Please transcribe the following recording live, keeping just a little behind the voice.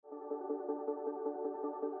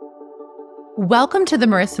Welcome to the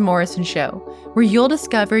Marissa Morrison Show, where you'll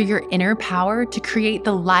discover your inner power to create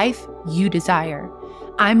the life you desire.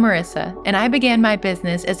 I'm Marissa, and I began my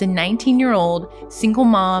business as a 19-year-old single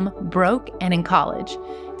mom, broke and in college.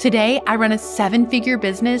 Today, I run a 7-figure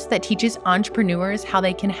business that teaches entrepreneurs how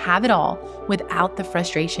they can have it all without the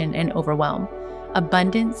frustration and overwhelm.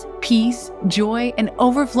 Abundance, peace, joy, and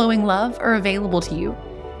overflowing love are available to you.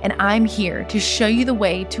 And I'm here to show you the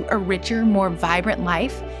way to a richer, more vibrant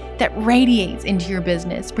life that radiates into your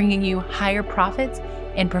business, bringing you higher profits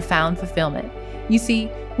and profound fulfillment. You see,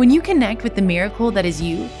 when you connect with the miracle that is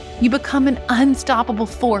you, you become an unstoppable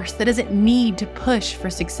force that doesn't need to push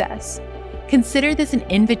for success. Consider this an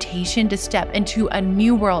invitation to step into a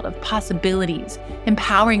new world of possibilities,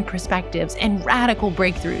 empowering perspectives, and radical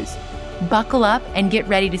breakthroughs. Buckle up and get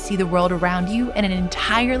ready to see the world around you in an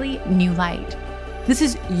entirely new light. This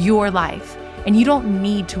is your life, and you don't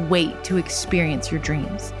need to wait to experience your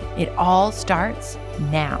dreams. It all starts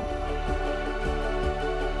now.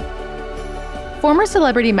 Former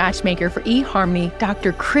celebrity matchmaker for eHarmony,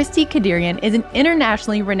 Dr. Christie Kederian is an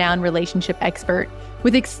internationally renowned relationship expert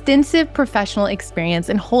with extensive professional experience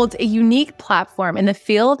and holds a unique platform in the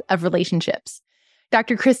field of relationships.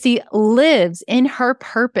 Dr. Christie lives in her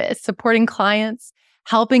purpose, supporting clients,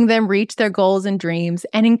 helping them reach their goals and dreams,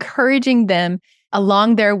 and encouraging them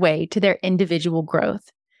along their way to their individual growth.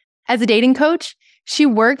 As a dating coach, she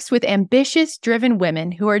works with ambitious, driven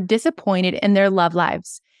women who are disappointed in their love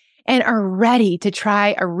lives and are ready to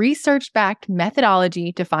try a research-backed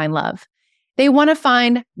methodology to find love. They want to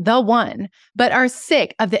find the one, but are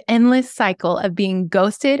sick of the endless cycle of being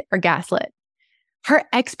ghosted or gaslit. Her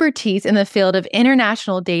expertise in the field of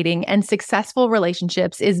international dating and successful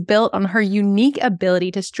relationships is built on her unique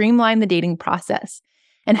ability to streamline the dating process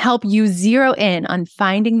and help you zero in on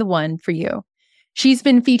finding the one for you. She's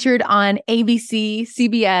been featured on ABC,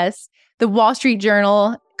 CBS, The Wall Street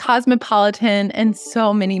Journal, Cosmopolitan, and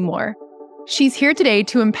so many more. She's here today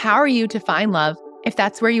to empower you to find love if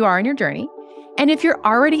that's where you are in your journey. And if you're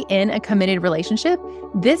already in a committed relationship,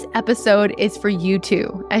 this episode is for you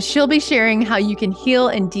too, as she'll be sharing how you can heal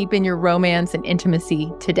and deepen your romance and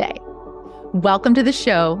intimacy today. Welcome to the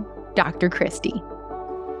show, Dr. Christie.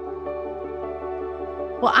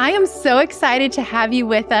 Well, I am so excited to have you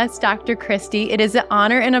with us, Dr. Christie. It is an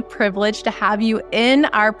honor and a privilege to have you in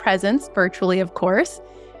our presence, virtually, of course.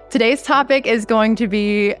 Today's topic is going to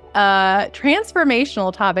be a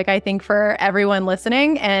transformational topic, I think, for everyone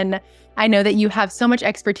listening. And I know that you have so much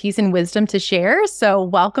expertise and wisdom to share. So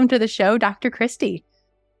welcome to the show, Dr. Christie.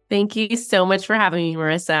 Thank you so much for having me,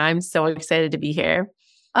 Marissa. I'm so excited to be here.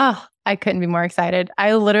 Oh, I couldn't be more excited.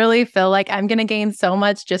 I literally feel like I'm going to gain so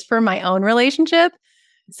much just for my own relationship.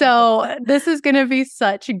 So this is going to be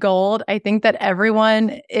such gold. I think that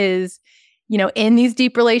everyone is, in these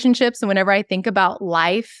deep relationships. And whenever I think about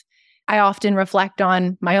life, I often reflect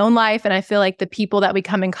on my own life. And I feel like the people that we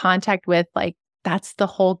come in contact with, like, that's the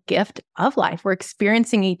whole gift of life. We're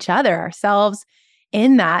experiencing each other, ourselves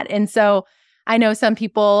in that. And so I know some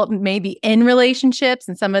people may be in relationships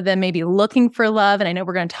and some of them may be looking for love. And I know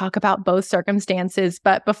we're going to talk about both circumstances.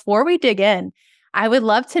 But before we dig in, I would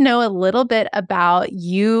love to know a little bit about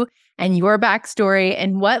you and your backstory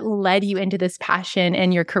and what led you into this passion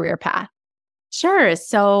and your career path. Sure.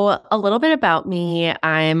 So a little bit about me.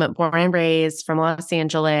 I'm born and raised from Los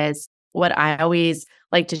Angeles. What I always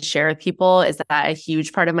like to share with people is that a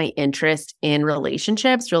huge part of my interest in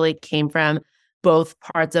relationships really came from both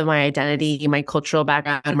parts of my identity. My cultural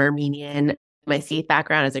background, I'm Armenian, my faith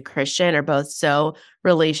background as a Christian are both so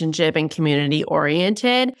relationship and community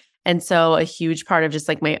oriented. And so a huge part of just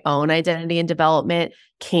like my own identity and development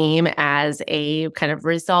came as a kind of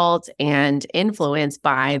result and influence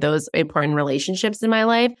by those important relationships in my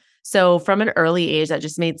life. So from an early age, that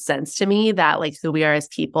just made sense to me that like who we are as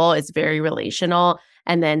people is very relational.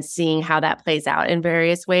 And then seeing how that plays out in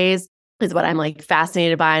various ways is what I'm like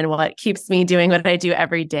fascinated by and what keeps me doing what I do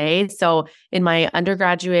every day. So in my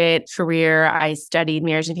undergraduate career, I studied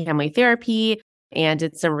marriage and family therapy and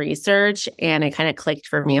did some research, and it kind of clicked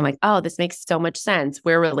for me. I'm like, oh, this makes so much sense.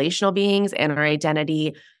 We're relational beings, and our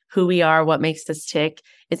identity, who we are, what makes us tick,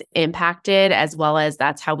 is impacted, as well as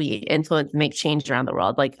that's how we influence and make change around the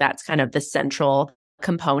world. Like that's kind of the central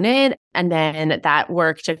component. And then that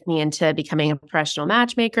work took me into becoming a professional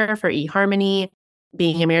matchmaker for eHarmony,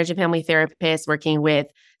 being a marriage and family therapist, working with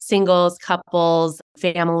singles, couples,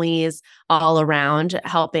 families all around,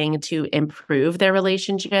 helping to improve their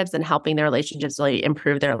relationships and helping their relationships really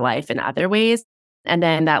improve their life in other ways. And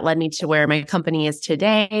then that led me to where my company is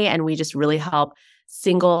today. And we just really help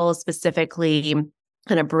singles specifically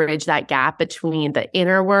kind of bridge that gap between the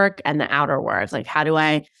inner work and the outer work. Like, how do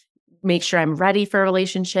I make sure I'm ready for a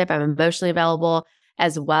relationship, I'm emotionally available,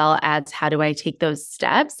 as well as how do I take those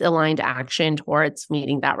steps, aligned action towards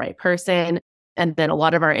meeting that right person. And then a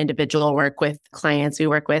lot of our individual work with clients, we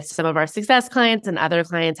work with some of our success clients and other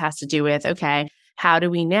clients has to do with, okay, how do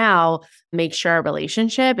we now make sure our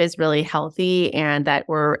relationship is really healthy and that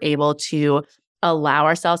we're able to allow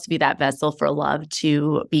ourselves to be that vessel for love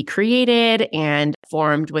to be created and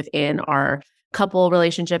formed within our couple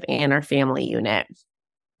relationship and our family unit.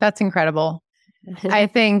 That's incredible. I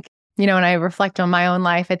think, when I reflect on my own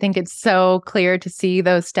life, I think it's so clear to see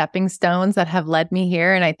those stepping stones that have led me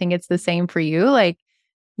here. And I think it's the same for you. Like,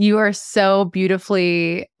 you are so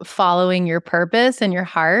beautifully following your purpose and your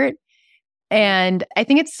heart. And I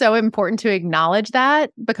think it's so important to acknowledge that,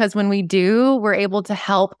 because when we do, we're able to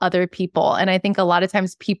help other people. And I think a lot of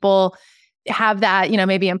times people have that,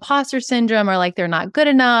 maybe imposter syndrome or like they're not good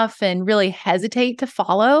enough and really hesitate to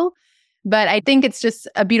follow. But I think it's just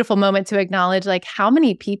a beautiful moment to acknowledge like how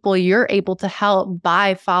many people you're able to help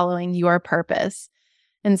by following your purpose.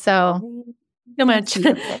 And so much.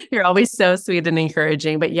 You're always so sweet and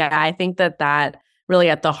encouraging. But yeah, I think that really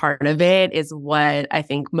at the heart of it is what I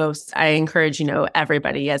think I encourage,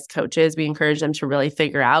 everybody as coaches, we encourage them to really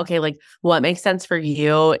figure out, okay, like what makes sense for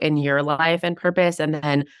you in your life and purpose, and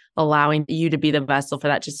then allowing you to be the vessel for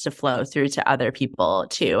that just to flow through to other people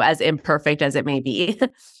too, as imperfect as it may be.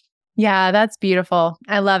 Yeah, that's beautiful.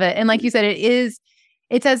 I love it. And like you said,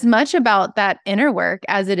 it's as much about that inner work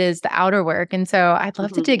as it is the outer work. And so I'd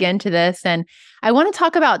love to dig into this. And I want to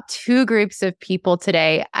talk about two groups of people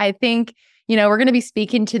today. I think, we're going to be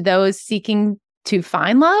speaking to those seeking to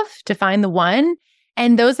find love, to find the one,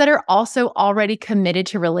 and those that are also already committed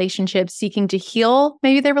to relationships, seeking to heal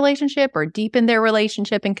maybe their relationship or deepen their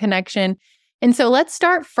relationship and connection. And so let's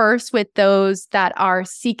start first with those that are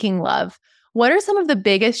seeking love. What are some of the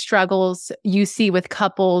biggest struggles you see with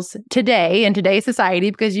couples today in today's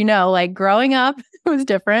society? Because, like growing up was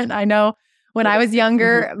different. I know when I was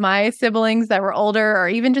younger, my siblings that were older, or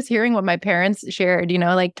even just hearing what my parents shared,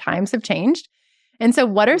 like times have changed. And so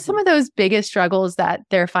what are some of those biggest struggles that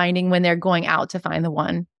they're finding when they're going out to find the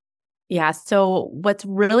one? Yeah. So what's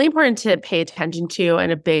really important to pay attention to,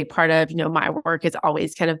 and a big part of, my work is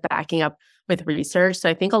always kind of backing up with research. So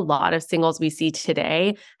I think a lot of singles we see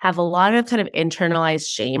today have a lot of kind of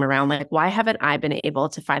internalized shame around like, why haven't I been able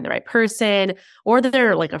to find the right person? Or that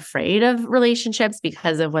they're like afraid of relationships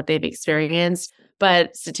because of what they've experienced.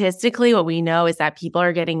 But statistically, what we know is that people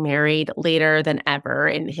are getting married later than ever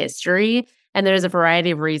in history. And there's a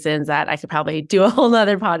variety of reasons that I could probably do a whole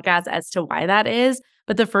nother podcast as to why that is.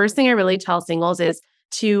 But the first thing I really tell singles is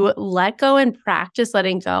to let go and practice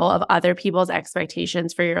letting go of other people's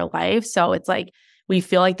expectations for your life. So it's like, we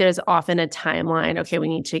feel like there's often a timeline. Okay, we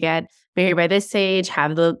need to get married by this age,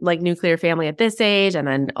 have the like nuclear family at this age, and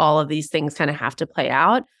then all of these things kind of have to play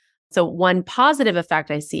out. So one positive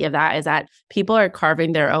effect I see of that is that people are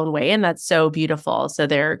carving their own way, and that's so beautiful. So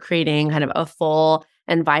they're creating kind of a full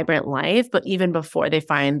and vibrant life, but even before they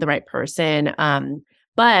find the right person.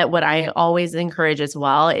 But what I always encourage as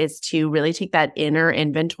well is to really take that inner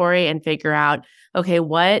inventory and figure out, okay,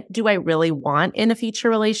 what do I really want in a future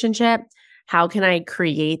relationship? How can I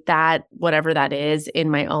create that, whatever that is, in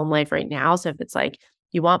my own life right now? So if it's like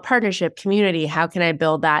you want partnership, community, how can I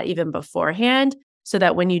build that even beforehand so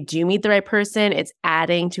that when you do meet the right person, it's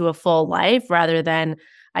adding to a full life rather than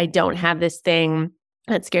I don't have this thing,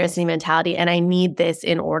 that scarcity mentality, and I need this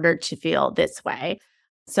in order to feel this way.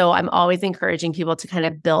 So I'm always encouraging people to kind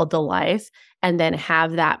of build the life and then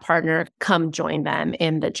have that partner come join them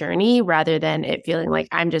in the journey rather than it feeling like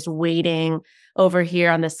I'm just waiting over here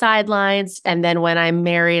on the sidelines. And then when I'm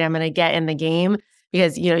married, I'm going to get in the game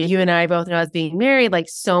because, you and I both know as being married, like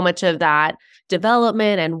so much of that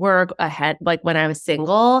development and work ahead, like when I was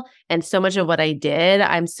single and so much of what I did,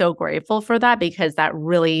 I'm so grateful for that because that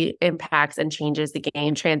really impacts and changes the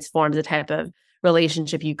game, transforms the type of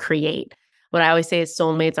relationship you create. What I always say is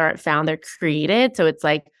soulmates aren't found, they're created. So it's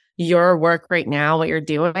like your work right now, what you're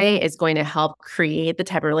doing is going to help create the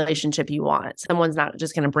type of relationship you want. Someone's not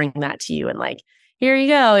just going to bring that to you and like, here you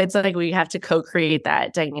go. It's like we have to co-create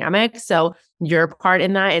that dynamic. So your part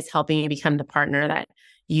in that is helping you become the partner that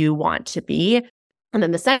you want to be. And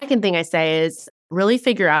then the second thing I say is really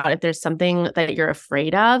figure out if there's something that you're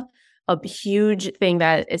afraid of. A huge thing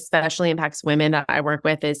that especially impacts women that I work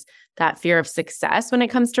with is that fear of success when it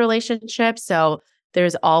comes to relationships. So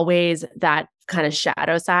there's always that kind of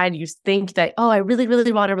shadow side. You think that, oh, I really,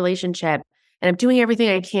 really want a relationship and I'm doing everything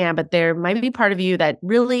I can, but there might be part of you that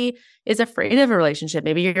really is afraid of a relationship.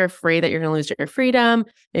 Maybe you're afraid that you're going to lose your freedom.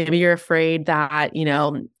 Maybe you're afraid that,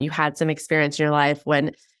 you had some experience in your life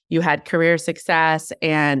when you had career success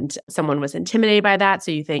and someone was intimidated by that.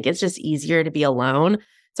 So you think it's just easier to be alone.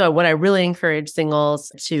 So what I really encourage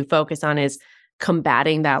singles to focus on is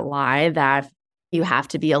combating that lie that you have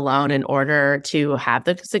to be alone in order to have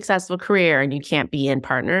the successful career and you can't be in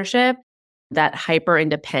partnership. That hyper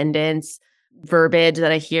independence verbiage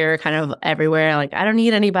that I hear kind of everywhere, like, I don't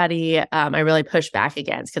need anybody, I really push back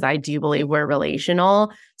against because I do believe we're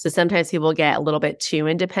relational. So sometimes people get a little bit too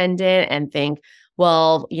independent and think,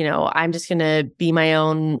 well, I'm just going to be my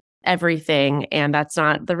own everything. And that's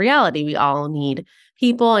not the reality. We all need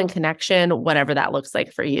people and connection, whatever that looks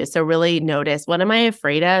like for you. So really notice, what am I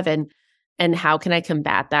afraid of? And how can I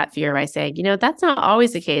combat that fear by saying, that's not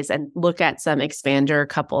always the case, and look at some expander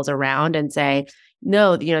couples around and say,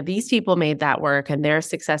 no, these people made that work and they're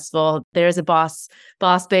successful. There's a boss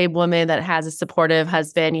babe woman that has a supportive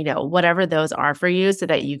husband, whatever those are for you, so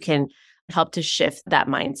that you can help to shift that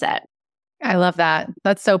mindset. I love that.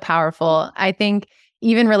 That's so powerful. I think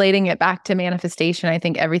even relating it back to manifestation, I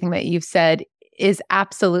think everything that you've said is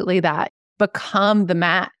absolutely that. Become the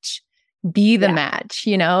match. Be the match.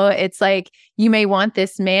 It's like, you may want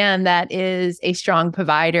this man that is a strong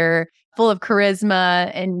provider, full of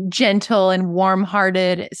charisma and gentle and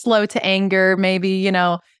warm-hearted, slow to anger, maybe,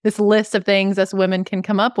 this list of things us women can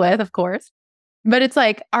come up with, of course. But it's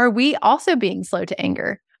like, are we also being slow to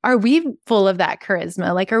anger? Are we full of that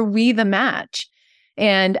charisma? Like, are we the match?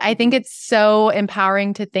 And I think it's so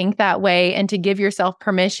empowering to think that way and to give yourself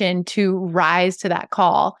permission to rise to that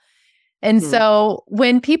call. And so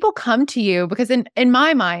when people come to you, because in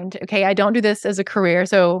my mind, okay, I don't do this as a career.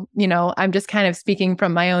 So, I'm just kind of speaking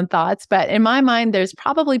from my own thoughts. But in my mind, there's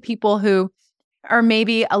probably people who are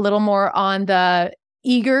maybe a little more on the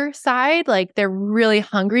eager side, like they're really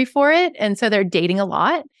hungry for it. And so they're dating a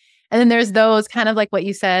lot. And then there's those kind of like what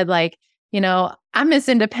you said, like, I'm Miss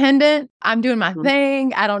Independent. I'm doing my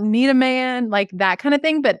thing. I don't need a man, like that kind of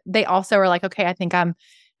thing. But they also are like, okay, I think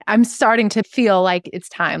I'm starting to feel like it's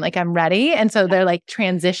time, like I'm ready. And so they're like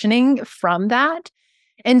transitioning from that.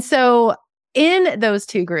 And so in those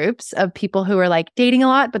two groups of people who are like dating a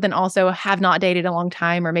lot, but then also have not dated a long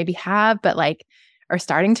time, or maybe have, but like are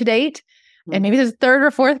starting to date. And maybe there's a third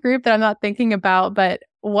or fourth group that I'm not thinking about, but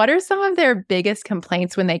what are some of their biggest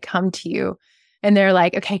complaints when they come to you and they're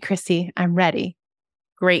like, okay, Christie, I'm ready?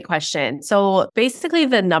 Great question. So basically,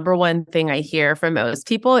 the number one thing I hear from most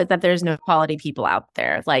people is that there's no quality people out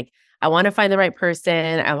there. Like, I want to find the right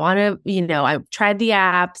person. I want to, I've tried the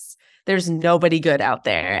apps. There's nobody good out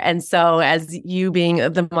there. And so as you being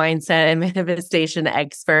the mindset and manifestation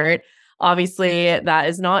expert, obviously that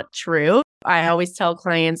is not true. I always tell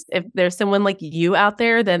clients, if there's someone like you out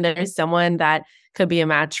there, then there's someone that could be a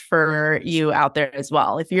match for you out there as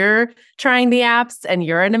well. If you're trying the apps and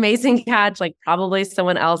you're an amazing catch, like probably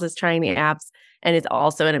someone else is trying the apps and it's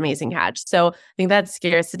also an amazing catch. So I think that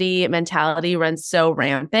scarcity mentality runs so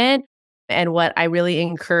rampant. And what I really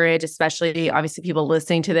encourage, especially obviously people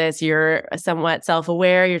listening to this, you're somewhat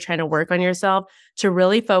self-aware, you're trying to work on yourself, to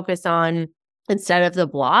really focus on, instead of the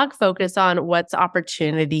block, focus on what's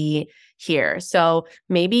opportunity here. So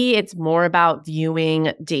maybe it's more about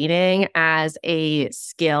viewing dating as a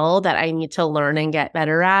skill that I need to learn and get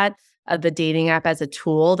better at, the dating app as a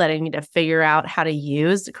tool that I need to figure out how to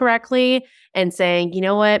use correctly, and saying, you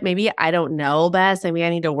know what, maybe I don't know best. Maybe I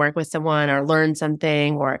need to work with someone or learn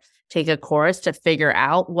something or take a course to figure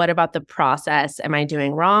out what about the process am I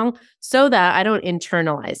doing wrong, so that I don't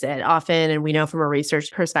internalize it. Often, and we know from a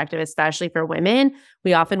research perspective, especially for women,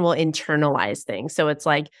 we often will internalize things. So it's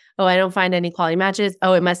like, oh, I don't find any quality matches.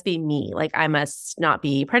 Oh, it must be me. Like, I must not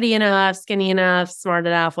be pretty enough, skinny enough, smart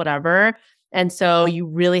enough, whatever. And so you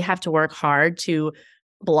really have to work hard to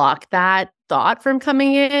block that thought from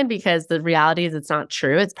coming in, because the reality is it's not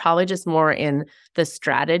true. It's probably just more in the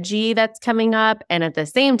strategy that's coming up. And at the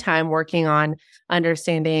same time, working on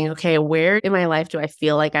understanding, okay, where in my life do I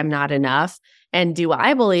feel like I'm not enough? And do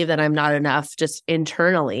I believe that I'm not enough just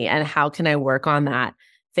internally? And how can I work on that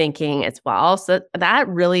thinking as well? So that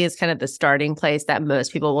really is kind of the starting place that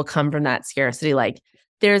most people will come from, that scarcity, like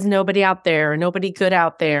there's nobody out there or nobody good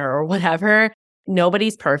out there or whatever.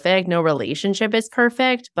 Nobody's perfect. No relationship is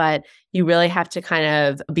perfect, but you really have to kind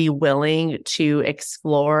of be willing to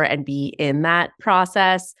explore and be in that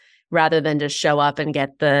process rather than just show up and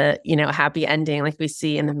get the, happy ending like we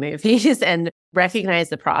see in the movies, and recognize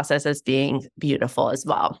the process as being beautiful as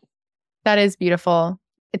well. That is beautiful.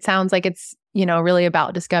 It sounds like it's, really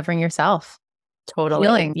about discovering yourself. Totally.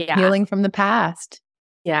 Healing, healing from the past.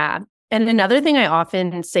 Yeah. And another thing I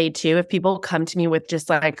often say too, if people come to me with just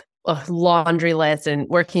like a laundry list and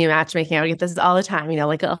working in matchmaking, I would get this all the time,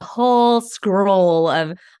 like a whole scroll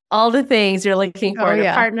of all the things you're looking for Oh, in a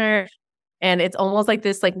yeah. partner. And it's almost like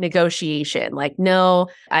this like negotiation, like, no,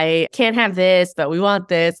 I can't have this, but we want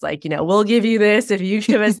this. Like, we'll give you this if you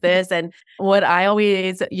give us this. And what I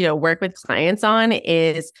always, work with clients on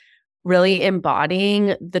is really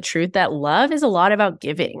embodying the truth that love is a lot about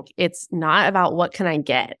giving. It's not about what can I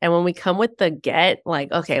get. And when we come with the get,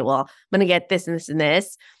 like, okay, well, I'm going to get this and this and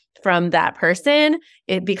this from that person,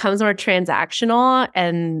 it becomes more transactional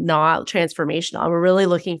and not transformational. We're really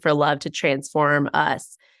looking for love to transform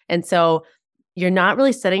us. And so you're not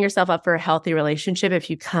really setting yourself up for a healthy relationship if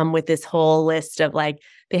you come with this whole list of like,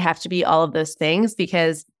 they have to be all of those things.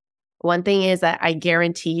 Because one thing is that I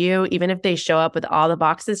guarantee you, even if they show up with all the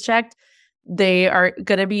boxes checked, they are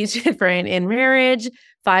going to be different in marriage,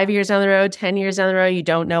 5 years down the road, 10 years down the road. You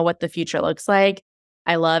don't know what the future looks like.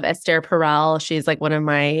 I love Esther Perel. She's like one of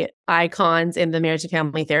my icons in the marriage and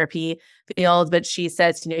family therapy field, but she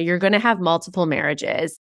says, you're going to have multiple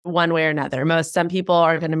marriages one way or another. Some people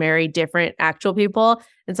are going to marry different actual people,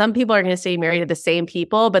 and some people are going to stay married to the same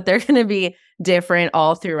people, but they're going to be different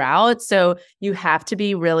all throughout. So you have to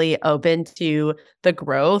be really open to the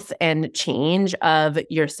growth and change of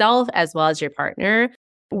yourself as well as your partner.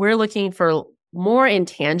 We're looking for more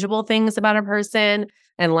intangible things about a person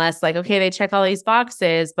and less like, okay, they check all these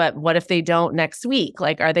boxes, but what if they don't next week?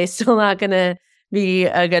 Like, are they still not going to be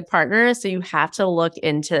a good partner? So you have to look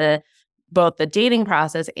into both the dating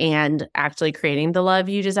process and actually creating the love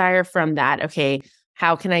you desire from that. Okay,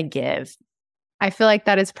 how can I give? I feel like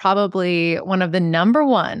that is probably one of the number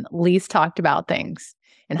one least talked about things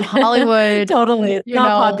in Hollywood. Totally.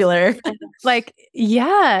 Not popular. Like,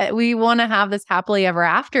 yeah, we want to have this happily ever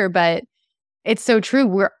after, but it's so true.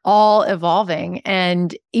 We're all evolving.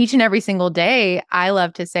 And each and every single day, I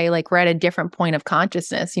love to say, like, we're at a different point of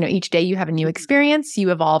consciousness. Each day you have a new experience,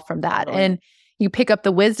 you evolve from that. Totally. And you pick up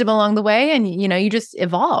the wisdom along the way and, you just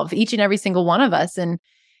evolve, each and every single one of us. And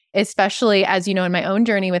especially as in my own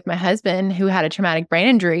journey with my husband who had a traumatic brain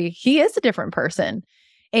injury, he is a different person.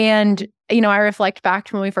 And, I reflect back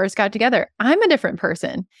to when we first got together. I'm a different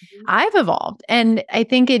person. Mm-hmm. I've evolved. And I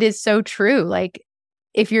think it is so true. Like,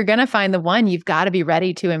 if you're going to find the one, you've got to be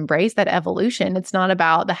ready to embrace that evolution. It's not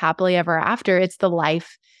about the happily ever after. It's the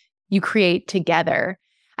life you create together.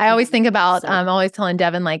 I always think about, I'm always telling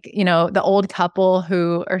Devin, like, the old couple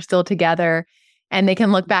who are still together and they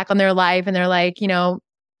can look back on their life and they're like,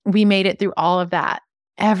 we made it through all of that,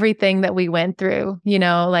 everything that we went through,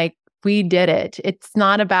 like we did it. It's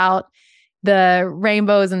not about the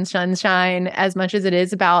rainbows and sunshine as much as it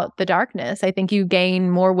is about the darkness. I think you gain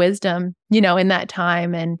more wisdom, in that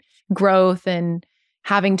time and growth and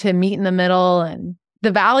having to meet in the middle. And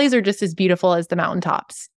the valleys are just as beautiful as the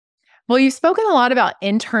mountaintops. Well, you've spoken a lot about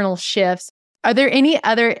internal shifts. Are there any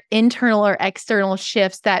other internal or external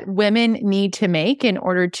shifts that women need to make in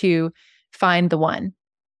order to find the one?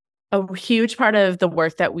 A huge part of the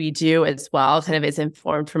work that we do as well kind of is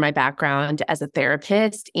informed from my background as a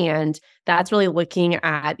therapist. And that's really looking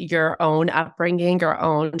at your own upbringing, your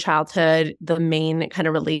own childhood, the main kind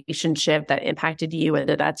of relationship that impacted you,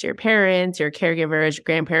 whether that's your parents, your caregivers, your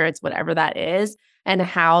grandparents, whatever that is, and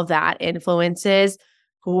how that influences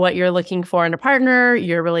what you're looking for in a partner,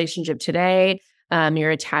 your relationship today,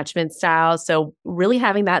 your attachment style. So really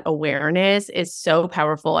having that awareness is so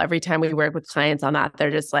powerful. Every time we work with clients on that,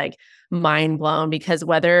 they're just like mind blown, because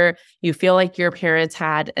whether you feel like your parents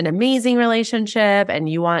had an amazing relationship and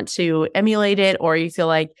you want to emulate it, or you feel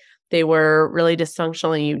like they were really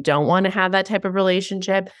dysfunctional and you don't want to have that type of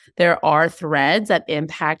relationship, there are threads that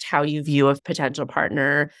impact how you view a potential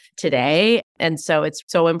partner today. And so it's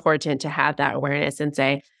so important to have that awareness and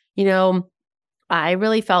say, I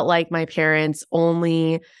really felt like my parents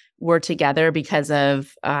only were together because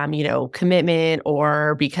of, commitment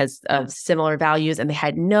or because of similar values, and they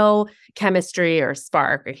had no chemistry or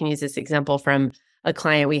spark. I can use this example from a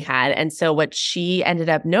client we had. And so what she ended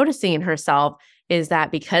up noticing in herself is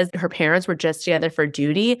that because her parents were just together for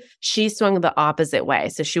duty, she swung the opposite way.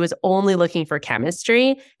 So she was only looking for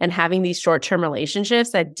chemistry and having these short-term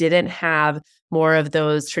relationships that didn't have more of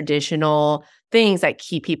those traditional things that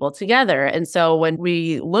keep people together. And so when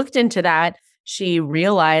we looked into that, she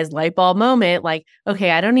realized, light bulb moment, like,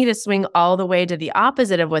 okay, I don't need to swing all the way to the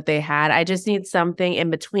opposite of what they had. I just need something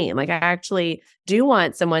in between. Like, I actually do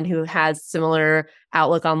want someone who has similar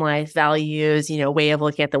outlook on life, values, way of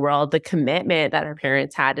looking at the world, the commitment that her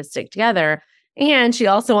parents had to stick together. And she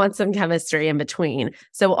also wants some chemistry in between.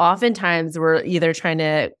 So oftentimes we're either trying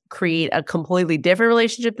to create a completely different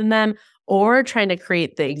relationship than them, or trying to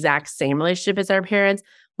create the exact same relationship as our parents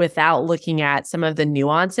without looking at some of the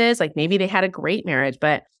nuances. Like maybe they had a great marriage,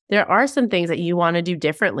 but there are some things that you want to do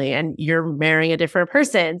differently and you're marrying a different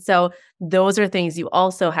person. So those are things you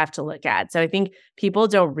also have to look at. So I think people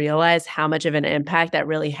don't realize how much of an impact that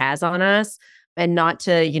really has on us. And not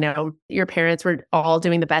to, your parents were all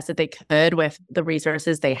doing the best that they could with the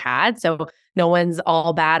resources they had. So no one's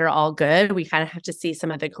all bad or all good. We kind of have to see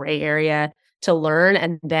some of the gray area to learn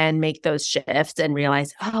and then make those shifts and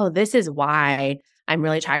realize, oh, this is why I'm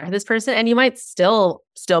really attracted to this person. And you might still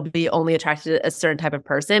be only attracted to a certain type of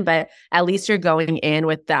person, but at least you're going in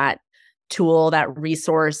with that tool, that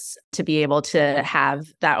resource to be able to have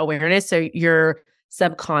that awareness. So your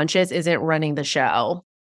subconscious isn't running the show.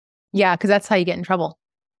 Yeah, because that's how you get in trouble.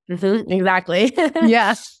 Exactly.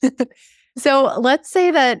 Yeah. So let's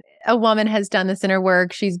say that a woman has done this inner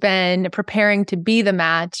work. She's been preparing to be the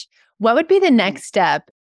match. What would be the next step?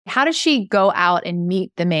 How does she go out and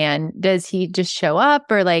meet the man? Does he just show up,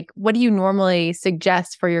 or what do you normally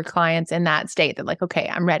suggest for your clients in that state that okay,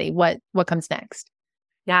 I'm ready. What comes next?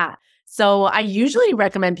 Yeah. So I usually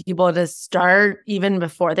recommend people to start even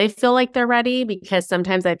before they feel like they're ready, because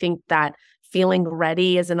sometimes I think that feeling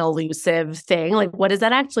ready is an elusive thing. What does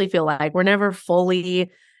that actually feel like? We're never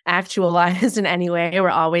fully actualized in any way. We're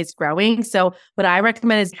always growing. So what I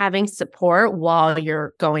recommend is having support while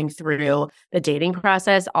you're going through the dating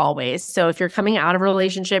process always. So if you're coming out of a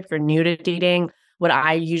relationship, you're new to dating, what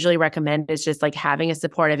I usually recommend is just having a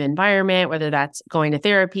supportive environment, whether that's going to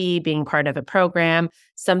therapy, being part of a program,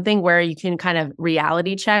 something where you can kind of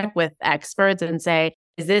reality check with experts and say,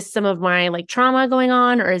 is this some of my trauma going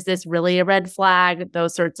on, or is this really a red flag?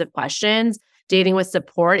 Those sorts of questions. Dating with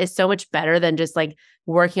support is so much better than just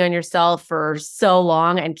working on yourself for so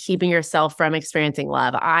long and keeping yourself from experiencing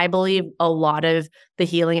love. I believe a lot of the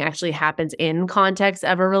healing actually happens in context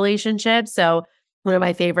of a relationship. So one of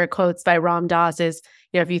my favorite quotes by Ram Dass is,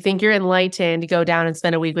 if you think you're enlightened, go down and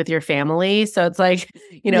spend a week with your family. So it's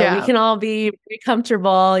we can all be pretty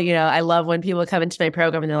comfortable. I love when people come into my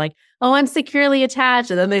program and they're like, oh, I'm securely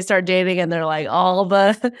attached. And then they start dating and they're all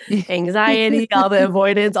the anxiety, all the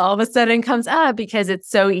avoidance, all of a sudden comes up because it's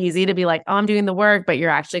so easy to be oh, I'm doing the work, but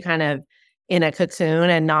you're actually kind of in a cocoon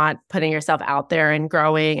and not putting yourself out there and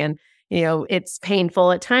growing. And it's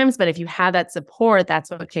painful at times, but if you have that support, that's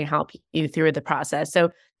what can help you through the process. So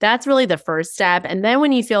that's really the first step. And then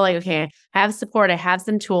when you feel okay, I have support, I have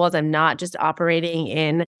some tools, I'm not just operating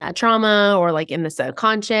in a trauma or in the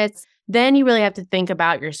subconscious, then you really have to think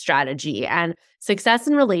about your strategy. And success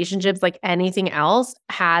in relationships, like anything else,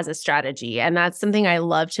 has a strategy. And that's something I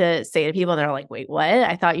love to say to people. And they're like, wait, what?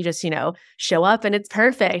 I thought you just, show up and it's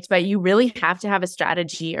perfect. But you really have to have a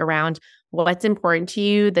strategy around what's important to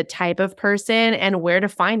you, the type of person, and where to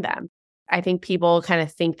find them. I think people kind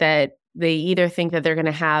of think that they either think that they're going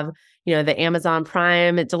to have, the Amazon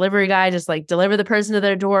Prime delivery guy just deliver the person to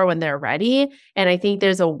their door when they're ready. And I think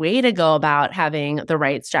there's a way to go about having the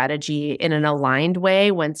right strategy in an aligned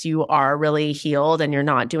way once you are really healed and you're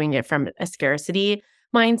not doing it from a scarcity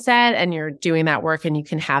mindset and you're doing that work and you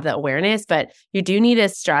can have that awareness. But you do need a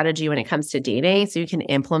strategy when it comes to dating so you can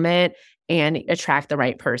implement and attract the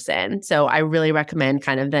right person. So I really recommend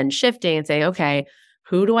kind of then shifting and saying, okay,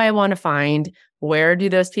 who do I want to find? Where do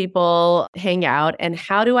those people hang out? And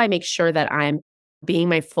how do I make sure that I'm being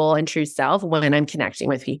my full and true self when I'm connecting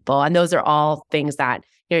with people? And those are all things that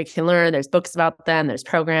you can learn. There's books about them, there's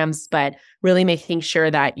programs, but really making sure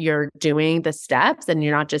that you're doing the steps and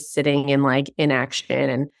you're not just sitting in inaction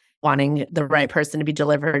and wanting the right person to be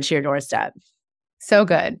delivered to your doorstep. So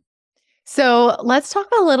good. So let's talk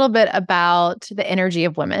a little bit about the energy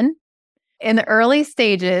of women. In the early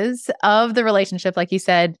stages of the relationship, like you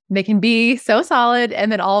said, they can be so solid.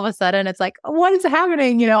 And then all of a sudden it's what is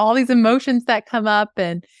happening? All these emotions that come up.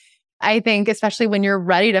 And I think especially when you're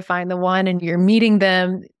ready to find the one and you're meeting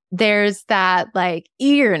them, there's that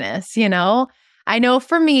eagerness, I know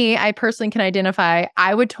for me, I personally can identify,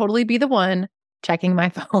 I would totally be the one checking my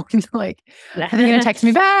phone, are they going to text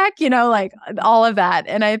me back? All of that.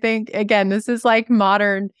 And I think, again, this is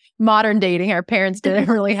modern dating. Our parents didn't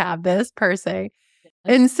really have this per se.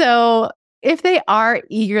 And so if they are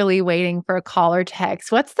eagerly waiting for a call or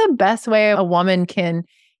text, what's the best way a woman can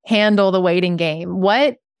handle the waiting game?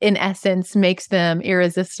 What, in essence, makes them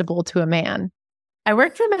irresistible to a man? I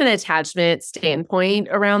work from an attachment standpoint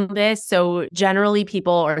around this. So generally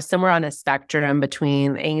people are somewhere on a spectrum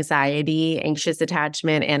between anxiety, anxious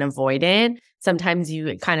attachment, and avoidant. Sometimes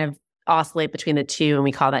you kind of oscillate between the two, and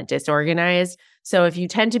we call that disorganized. So if you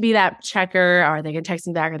tend to be that checker, are they going to text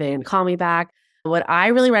me back? Are they going to call me back? What I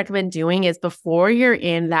really recommend doing is before you're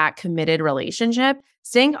in that committed relationship,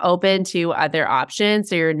 staying open to other options.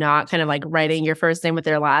 So you're not kind of like writing your first name with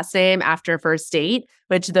their last name after a first date,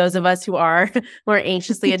 which those of us who are more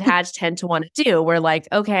anxiously attached tend to want to do. We're like,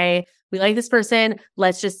 okay, we like this person.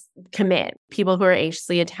 Let's just commit. People who are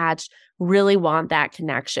anxiously attached really want that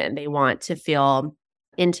connection. They want to feel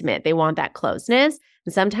intimate. They want that closeness.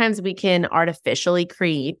 And sometimes we can artificially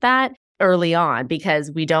create that early on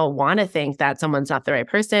because we don't want to think that someone's not the right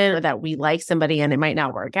person or that we like somebody and it might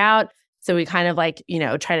not work out. So we kind of like,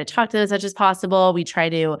 try to talk to them as much as possible. We try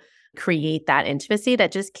to create that intimacy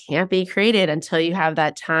that just can't be created until you have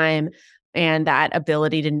that time and that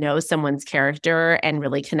ability to know someone's character and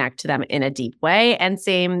really connect to them in a deep way. And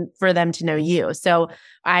same for them to know you. So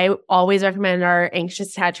I always recommend our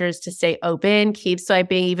anxious attachers to stay open, keep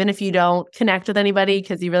swiping, even if you don't connect with anybody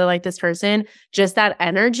because you really like this person. Just that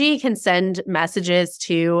energy can send messages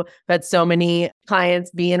to, but so many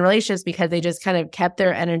clients be in relationships because they just kind of kept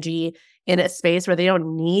their energy in a space where they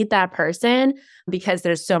don't need that person because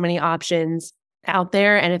there's so many options out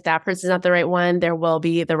there. And if that person's not the right one, there will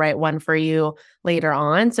be the right one for you later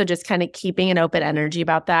on. So just kind of keeping an open energy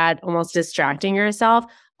about that, almost distracting yourself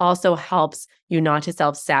also helps you not to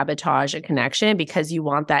self-sabotage a connection because you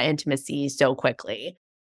want that intimacy so quickly.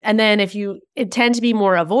 And then if you tend to be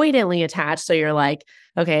more avoidantly attached, so you're like,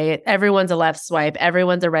 okay, everyone's a left swipe,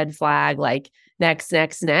 everyone's a red flag, like next,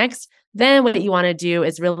 next, next. Then what you want to do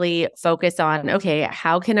is really focus on, okay,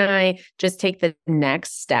 how can I just take the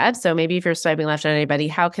next step? So maybe if you're swiping left on anybody,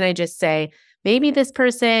 how can I just say, maybe this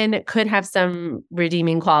person could have some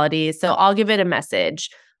redeeming qualities. So I'll give it a message.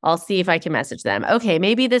 I'll see if I can message them. Okay,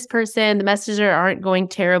 maybe this person, the messages aren't going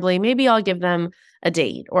terribly. Maybe I'll give them a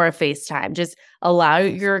date or a FaceTime. Just allow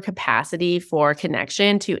your capacity for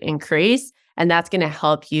connection to increase. And that's going to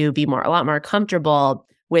help you be a lot more comfortable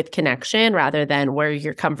with connection rather than where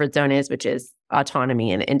your comfort zone is, which is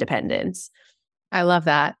autonomy and independence. I love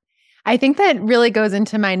that. I think that really goes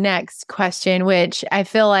into my next question, which I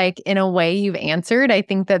feel like in a way you've answered. I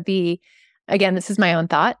think that again, this is my own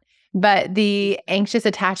thought, but the anxious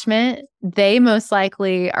attachment, they most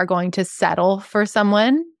likely are going to settle for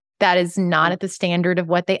someone that is not at the standard of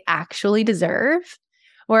what they actually deserve.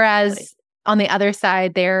 Whereas on the other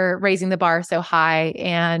side, they're raising the bar so high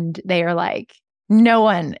and they are like, no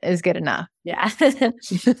one is good enough. Yeah,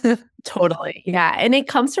 totally. Yeah. And it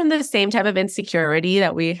comes from the same type of insecurity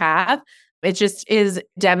that we have. It just is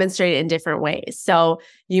demonstrated in different ways. So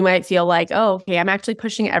you might feel like, oh, okay, I'm actually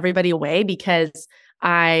pushing everybody away because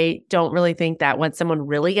I don't really think that when someone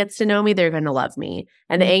really gets to know me, they're going to love me.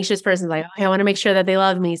 And the anxious person's like, okay, I want to make sure that they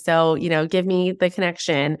love me. So, give me the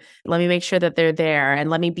connection. Let me make sure that they're there and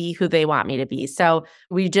let me be who they want me to be. So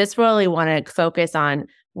we just really want to focus on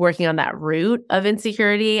working on that root of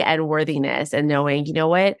insecurity and worthiness and knowing, you know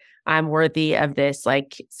what, I'm worthy of this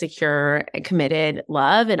like secure and committed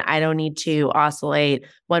love. And I don't need to oscillate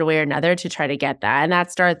one way or another to try to get that. And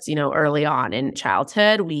that starts, early on in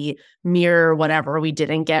childhood. We mirror whatever we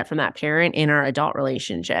didn't get from that parent in our adult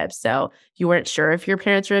relationship. So you weren't sure if your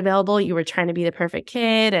parents were available. You were trying to be the perfect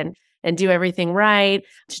kid and do everything right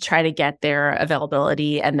to try to get their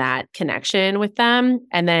availability and that connection with them.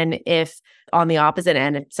 And then if on the opposite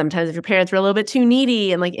end, sometimes if your parents were a little bit too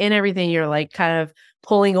needy and like in everything, you're like kind of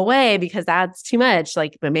pulling away because that's too much.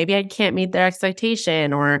 Like, but maybe I can't meet their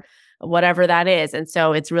expectation or whatever that is. And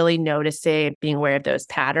so it's really noticing, being aware of those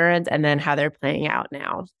patterns and then how they're playing out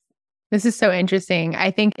now. This is so interesting.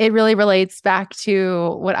 I think it really relates back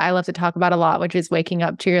to what I love to talk about a lot, which is waking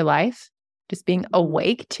up to your life, just being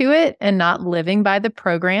awake to it and not living by the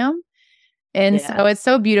program. And so it's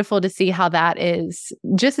so beautiful to see how that is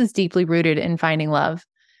just as deeply rooted in finding love.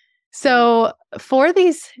 So for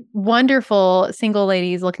these wonderful single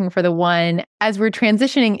ladies looking for the one, as we're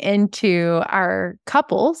transitioning into our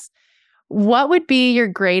couples, what would be your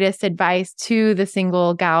greatest advice to the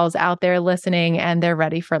single gals out there listening and they're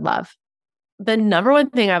ready for love? The number one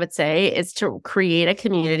thing I would say is to create a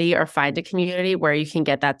community or find a community where you can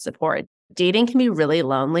get that support. Dating can be really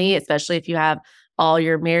lonely, especially if you have all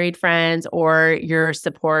your married friends or your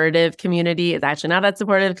supportive community is actually not that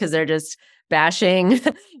supportive because they're just bashing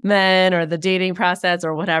men or the dating process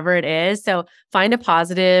or whatever it is. So find a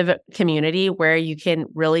positive community where you can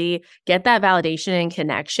really get that validation and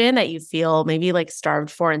connection that you feel maybe like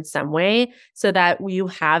starved for in some way so that you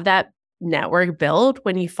have that network built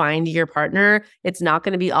when you find your partner. It's not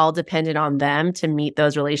going to be all dependent on them to meet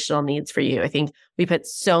those relational needs for you. I think we put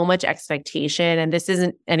so much expectation, and this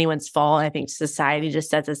isn't anyone's fault. I think society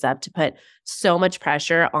just sets us up to put so much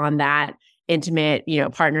pressure on that intimate,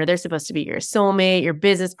 partner. They're supposed to be your soulmate, your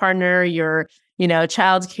business partner, your,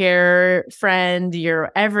 childcare, friend,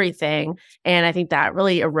 your everything. And I think that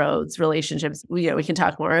really erodes relationships, we can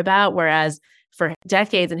talk more about. Whereas for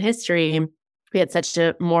decades in history, we had such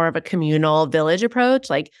a more of a communal village approach.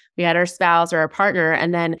 Like we had our spouse or our partner,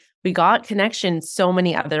 and then we got connection so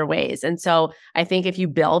many other ways. And so I think if you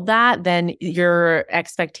build that, then your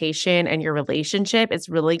expectation and your relationship is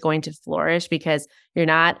really going to flourish because you're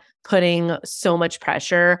not putting so much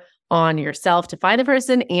pressure on yourself to find the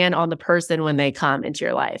person and on the person when they come into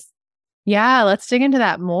your life. Yeah, let's dig into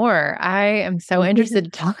that more. I am so interested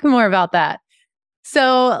to talk more about that.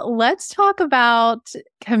 So let's talk about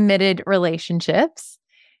committed relationships.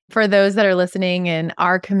 For those that are listening and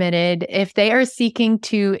are committed, if they are seeking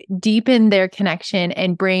to deepen their connection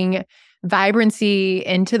and bring vibrancy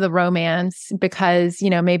into the romance because,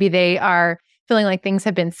 maybe they are feeling like things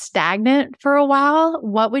have been stagnant for a while,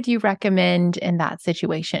 what would you recommend in that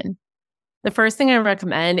situation? The first thing I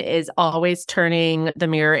recommend is always turning the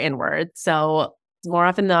mirror inward. So more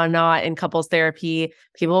often than not in couples therapy,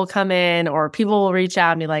 people will come in or people will reach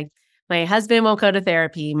out and be like, my husband won't go to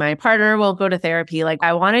therapy. My partner won't go to therapy. Like,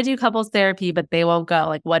 I want to do couples therapy, but they won't go.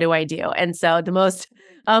 Like, what do I do? And so the most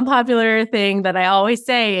unpopular thing that I always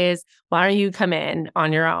say is, why don't you come in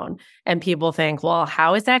on your own? And people think, well,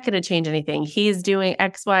 how is that going to change anything? He's doing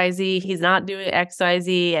XYZ. He's not doing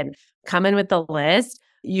XYZ. And come in with the list.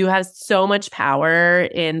 You have so much power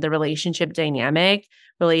in the relationship dynamic.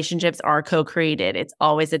 Relationships are co-created. It's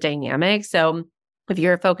always a dynamic. So if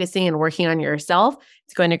you're focusing and working on yourself,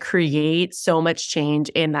 it's going to create so much change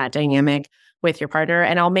in that dynamic with your partner.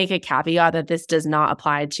 And I'll make a caveat that this does not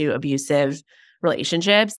apply to abusive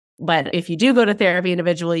relationships. But if you do go to therapy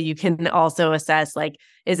individually, you can also assess, like,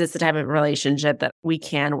 is this the type of relationship that we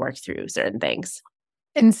can work through certain things?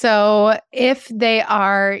 And so if they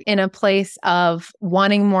are in a place of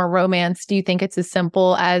wanting more romance, do you think it's as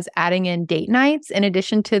simple as adding in date nights in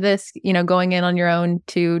addition to this, going in on your own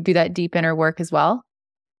to do that deep inner work as well?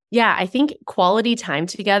 Yeah, I think quality time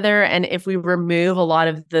together. And if we remove a lot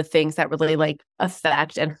of the things that really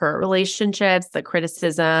affect and hurt relationships, the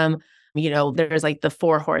criticism, there's the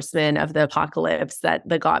 4 horsemen of the apocalypse that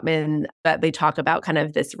the Gottman, that they talk about, kind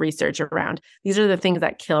of this research around. These are the things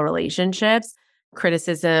that kill relationships.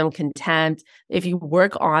 Criticism, contempt. If you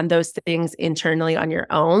work on those things internally on your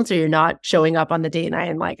own, so you're not showing up on the date night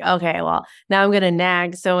and like, okay, well, now I'm going to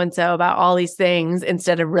nag so-and-so about all these things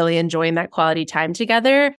instead of really enjoying that quality time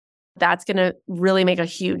together, that's going to really make a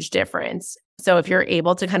huge difference. So if you're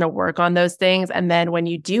able to kind of work on those things, and then when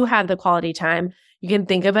you do have the quality time, you can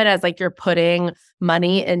think of it as like you're putting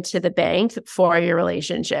money into the bank for your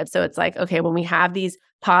relationship. So it's like, okay, when we have these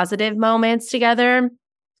positive moments together,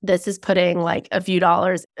 this is putting like a few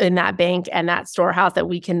dollars in that bank and that storehouse that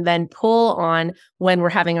we can then pull on when we're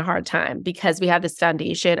having a hard time, because we have this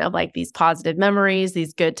foundation of like these positive memories,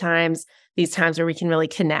 these good times, these times where we can really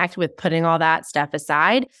connect with putting all that stuff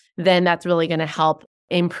aside. Then that's really going to help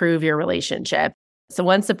improve your relationship. So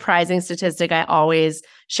one surprising statistic I always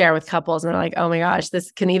share with couples, and they're like, oh my gosh, this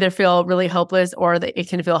can either feel really hopeless or that it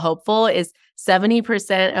can feel hopeful, is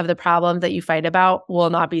 70% of the problems that you fight about will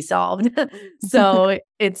not be solved. So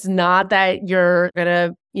it's not that you're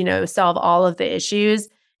going to, solve all of the issues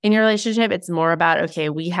in your relationship. It's more about, okay,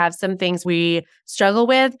 we have some things we struggle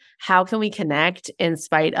with. How can we connect in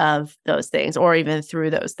spite of those things or even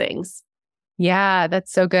through those things? Yeah,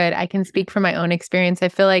 that's so good. I can speak from my own experience. I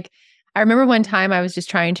feel like I remember one time I was just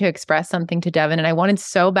trying to express something to Devin and I wanted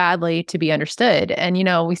so badly to be understood. And,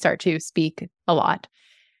 we start to speak a lot.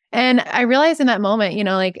 And I realized in that moment,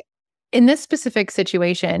 in this specific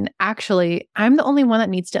situation, actually, I'm the only one that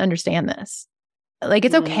needs to understand this. Like,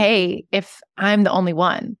 it's okay if I'm the only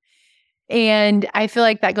one. And I feel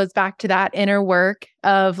like that goes back to that inner work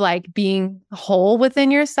of like being whole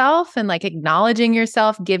within yourself and like acknowledging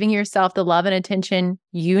yourself, giving yourself the love and attention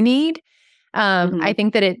you need. I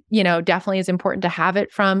think that it, definitely is important to have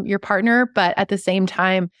it from your partner. But at the same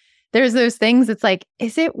time, there's those things, it's like,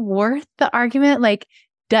 is it worth the argument? Like,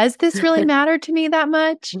 does this really matter to me that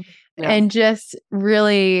much? Yeah. And just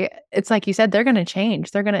really, it's like you said, they're going to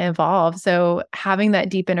change, they're going to evolve. So having that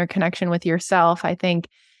deep inner connection with yourself, I think,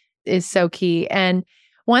 is so key. And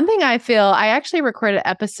one thing I feel, I actually recorded an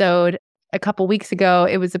episode a couple weeks ago.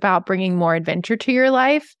 It was about bringing more adventure to your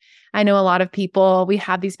life. I know a lot of people, we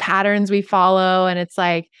have these patterns we follow, and it's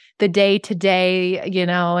like the day to day,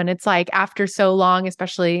 and it's like after so long,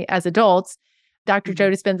 especially as adults, Dr. Joe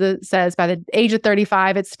Dispenza says by the age of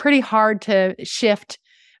 35, it's pretty hard to shift,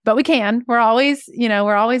 but we can. We're always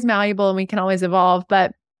malleable and we can always evolve.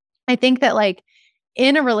 But I think that like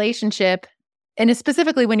in a relationship, and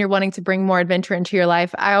specifically when you're wanting to bring more adventure into your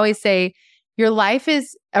life, I always say your life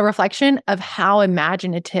is a reflection of how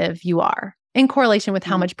imaginative you are in correlation with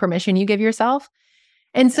how much permission you give yourself.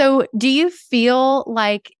 And so do you feel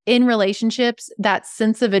like in relationships, that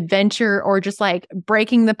sense of adventure or just like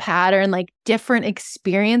breaking the pattern, like different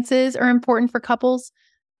experiences are important for couples?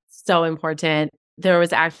 So important. There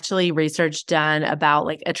was actually research done about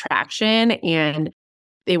like attraction, and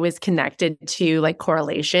it was connected to like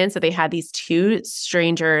correlation. So they had these two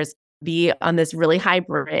strangers be on this really high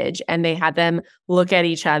bridge, and they had them look at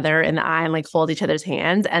each other in the eye and like hold each other's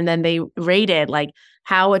hands. And then they rated like,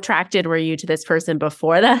 how attracted were you to this person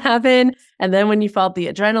before that happened? And then when you felt the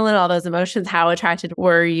adrenaline, all those emotions, how attracted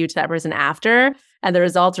were you to that person after? And the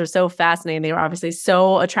results are so fascinating. They were obviously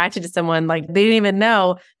so attracted to someone like they didn't even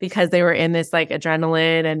know, because they were in this like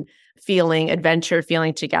adrenaline and adventure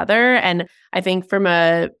feeling together. And I think from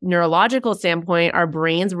a neurological standpoint, our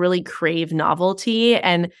brains really crave novelty.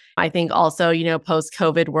 And I think also,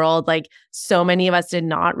 post-COVID world, like so many of us did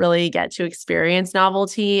not really get to experience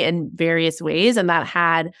novelty in various ways. And that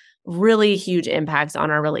had really huge impacts on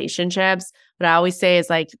our relationships. What I always say is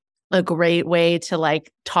like, a great way to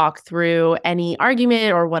like talk through any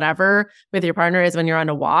argument or whatever with your partner is when you're on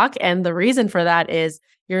a walk. And the reason for that is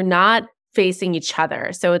you're not facing each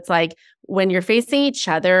other. So it's like when you're facing each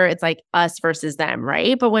other, it's like us versus them,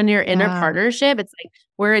 right? But when you're in a partnership, it's like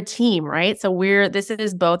we're a team, right? So this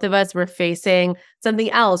is both of us, we're facing something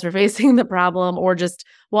else, we're facing the problem, or just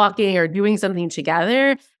walking or doing something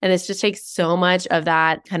together. And it just takes so much of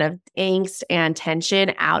that kind of angst and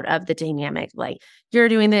tension out of the dynamic. Like you're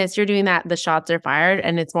doing this, you're doing that, the shots are fired.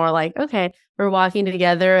 And it's more like, okay, we're walking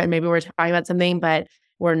together and maybe we're talking about something, but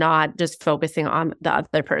we're not just focusing on the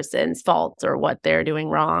other person's faults or what they're doing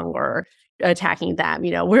wrong or attacking them.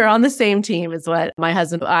 We're on the same team is what my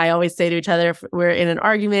husband, I always say to each other if we're in an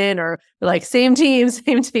argument, or we're like, same team,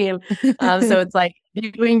 same team. So it's like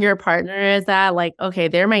viewing your partner as that, like, okay,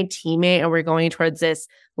 they're my teammate and we're going towards this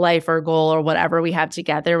life or goal or whatever we have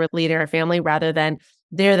together with leading our family, rather than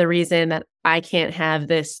they're the reason that I can't have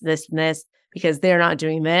this, and this because they're not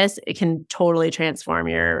doing this. It can totally transform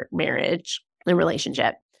your marriage and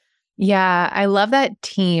relationship. Yeah, I love that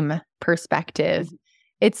team perspective.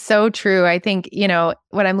 It's so true. I think,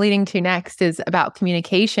 what I'm leading to next is about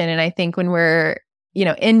communication. And I think when we're,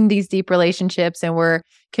 in these deep relationships and we're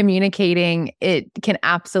communicating, it can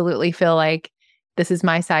absolutely feel like this is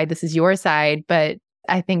my side, this is your side. But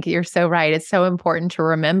I think you're so right. It's so important to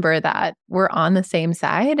remember that we're on the same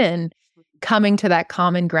side and coming to that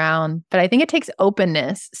common ground. But I think it takes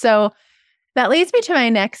openness. So that leads me to my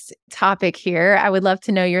next topic here. I would love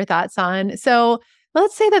to know your thoughts on. So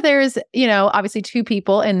let's say that there's, obviously two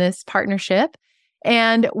people in this partnership,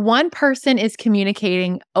 and one person is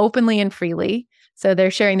communicating openly and freely. So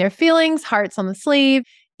they're sharing their feelings, hearts on the sleeve,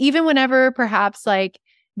 even whenever perhaps like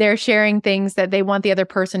they're sharing things that they want the other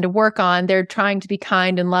person to work on. They're trying to be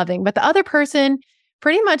kind and loving, but the other person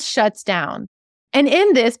pretty much shuts down. And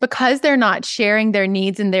in this, because they're not sharing their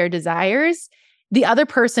needs and their desires, the other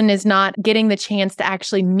person is not getting the chance to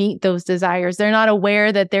actually meet those desires. They're not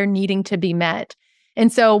aware that they're needing to be met.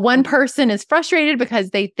 And so one person is frustrated because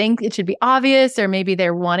they think it should be obvious, or maybe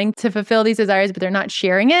they're wanting to fulfill these desires, but they're not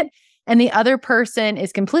sharing it. And the other person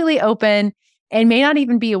is completely open and may not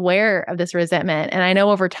even be aware of this resentment. And I know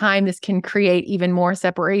over time, this can create even more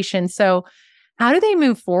separation. So how do they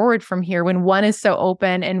move forward from here when one is so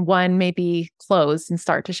open and one may be closed and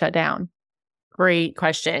start to shut down? Great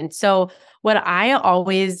question. So what I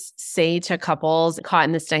always say to couples caught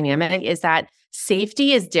in this dynamic is that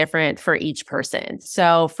safety is different for each person.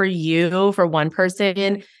 So for one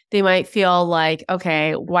person, they might feel like,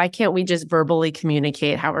 okay, why can't we just verbally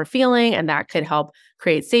communicate how we're feeling? And that could help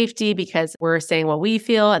create safety because we're saying what we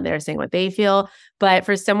feel and they're saying what they feel. But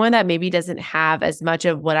for someone that maybe doesn't have as much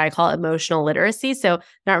of what I call emotional literacy, so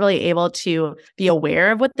not really able to be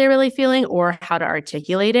aware of what they're really feeling or how to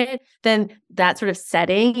articulate it, then that sort of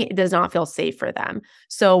setting does not feel safe for them.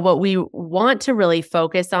 So what we want to really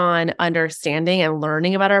focus on understanding and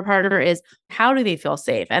learning about our partner is, how do they feel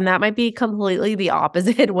safe? And that might be completely the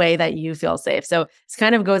opposite way that you feel safe. So this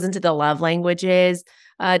kind of goes into the love languages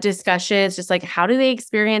discussions, just like, how do they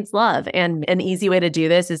experience love? And an easy way to do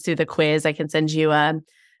this is through the quiz. I can send you a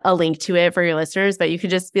link to it for your listeners, but you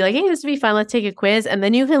could just be like, hey, this would be fun. Let's take a quiz. And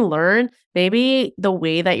then you can learn maybe the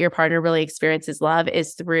way that your partner really experiences love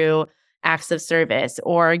is through acts of service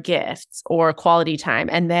or gifts or quality time.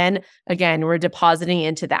 And then again, we're depositing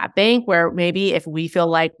into that bank where maybe if we feel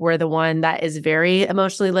like we're the one that is very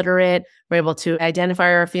emotionally literate, we're able to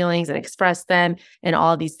identify our feelings and express them and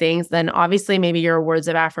all of these things, then obviously maybe you're a words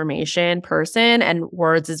of affirmation person, and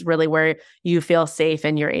words is really where you feel safe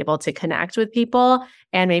and you're able to connect with people.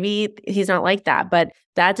 And maybe he's not like that, but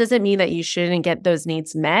that doesn't mean that you shouldn't get those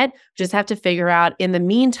needs met. Just have to figure out in the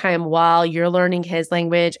meantime, while you're learning his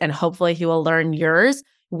language and hopefully he will learn yours,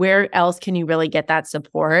 where else can you really get that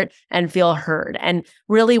support and feel heard? And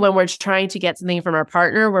really, when we're trying to get something from our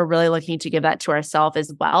partner, we're really looking to give that to ourselves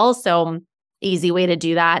as well. So easy way to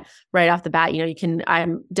do that right off the bat,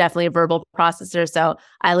 I'm definitely a verbal processor. So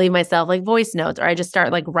I leave myself like voice notes, or I just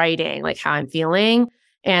start like writing like how I'm feeling.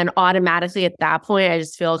 And automatically at that point, I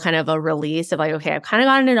just feel kind of a release of like, okay, I've kind of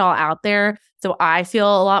gotten it all out there. So I feel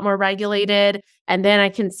a lot more regulated. And then I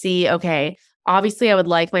can see, okay, obviously I would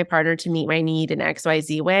like my partner to meet my need in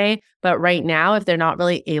XYZ way. But right now, if they're not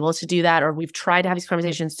really able to do that, or we've tried to have these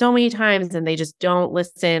conversations so many times and they just don't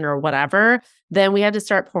listen or whatever, then we have to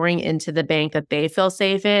start pouring into the bank that they feel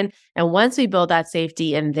safe in. And once we build that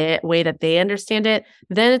safety in the way that they understand it,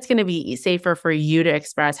 then it's going to be safer for you to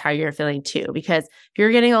express how you're feeling too. Because if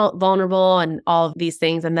you're getting all vulnerable and all of these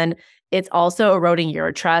things, and then it's also eroding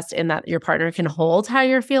your trust in that your partner can hold how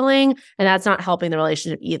you're feeling, and that's not helping the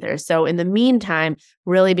relationship either. So in the meantime,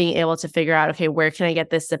 really being able to figure out, okay, where can I get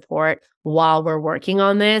this support while we're working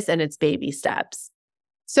on this? And it's baby steps.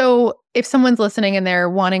 So if someone's listening and they're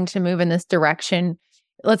wanting to move in this direction,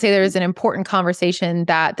 let's say there's an important conversation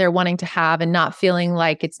that they're wanting to have and not feeling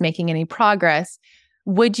like it's making any progress,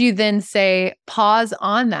 would you then say pause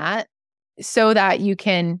on that so that you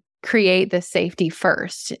can create the safety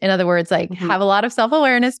first? In other words, like have a lot of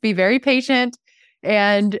self-awareness, be very patient,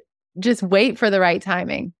 and just wait for the right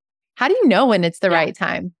timing. How do you know when it's the right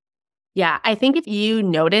time? Yeah, I think if you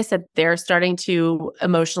notice that they're starting to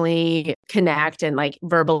emotionally connect and like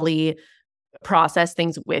verbally process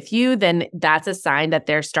things with you, then that's a sign that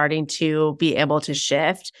they're starting to be able to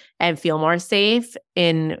shift and feel more safe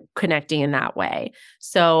in connecting in that way.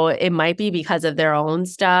 So it might be because of their own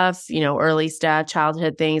stuff, early stuff,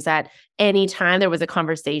 childhood things, that anytime there was a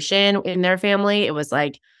conversation in their family, it was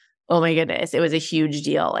like, oh my goodness, it was a huge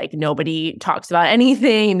deal. Like nobody talks about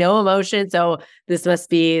anything, no emotion. So this must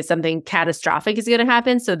be something catastrophic is going to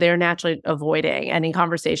happen. So they're naturally avoiding any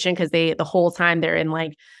conversation because the whole time they're in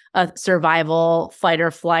like a survival, fight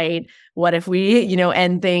or flight. What if we,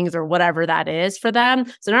 end things or whatever that is for them?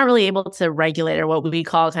 So they're not really able to regulate, or what we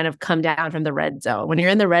call kind of come down from the red zone. When you're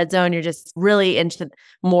in the red zone, you're just really into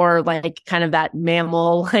more like kind of that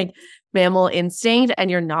mammal instinct,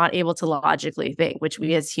 and you're not able to logically think, which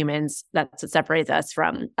we as humans, that's what separates us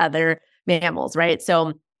from other mammals, right?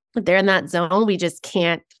 So if they're in that zone, we just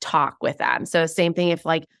can't talk with them. So same thing if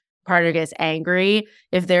like partner gets angry,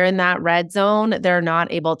 if they're in that red zone, they're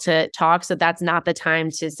not able to talk. So that's not the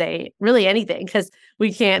time to say really anything, because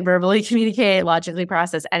we can't verbally communicate, logically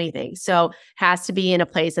process anything. So has to be in a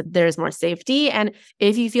place that there's more safety. And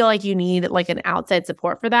if you feel like you need like an outside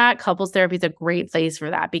support for that, couples therapy is a great place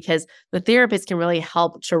for that, because the therapist can really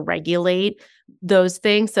help to regulate those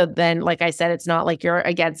things. So then, like I said, it's not like you're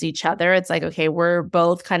against each other. It's like, okay, we're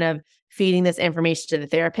both kind of feeding this information to the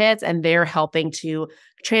therapist, and they're helping to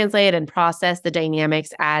translate and process the dynamics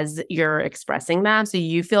as you're expressing them, so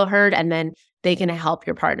you feel heard, and then they can help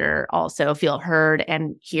your partner also feel heard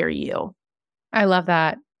and hear you. I love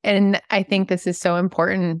that. And I think this is so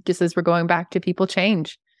important, just as we're going back to people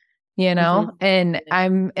change, and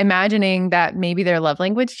I'm imagining that maybe their love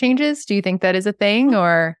language changes. Do you think that is a thing,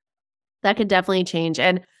 or? That could definitely change.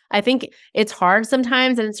 And I think it's hard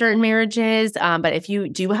sometimes in certain marriages, but if you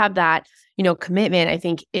do have that, commitment, I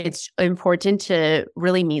think it's important to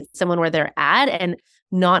really meet someone where they're at and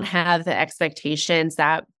not have the expectations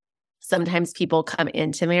that sometimes people come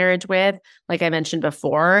into marriage with. Like I mentioned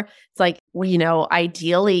before, it's like,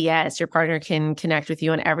 ideally, yes, your partner can connect with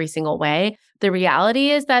you in every single way. The reality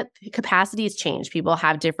is that capacities change. People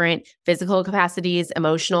have different physical capacities,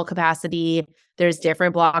 emotional capacity. There's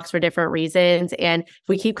different blocks for different reasons. And if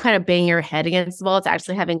we keep kind of banging your head against the wall, it's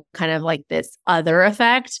actually having kind of like this other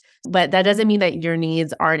effect. But that doesn't mean that your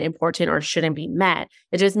needs aren't important or shouldn't be met.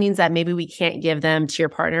 It just means that maybe we can't give them to your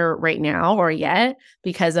partner right now or yet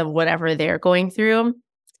because of whatever they're going through.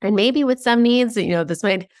 And maybe with some needs, this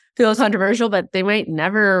might feel controversial, but they might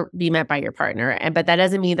never be met by your partner. But that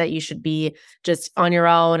doesn't mean that you should be just on your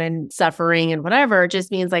own and suffering and whatever. It just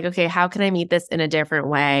means like, okay, how can I meet this in a different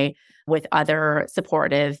way with other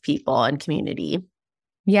supportive people and community?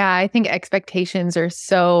 Yeah, I think expectations are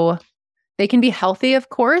they can be healthy, of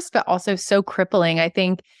course, but also so crippling. I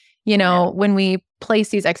think, when we place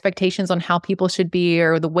these expectations on how people should be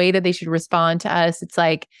or the way that they should respond to us, it's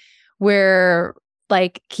like we're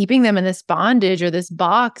like keeping them in this bondage or this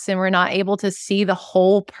box, and we're not able to see the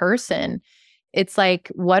whole person. it's like,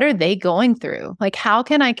 what are they going through? Like, how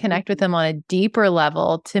can I connect with them on a deeper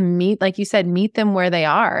level to meet, like you said, meet them where they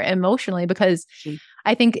are emotionally? Because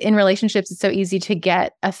I think in relationships, it's so easy to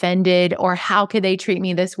get offended, or how could they treat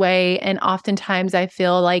me this way? And oftentimes I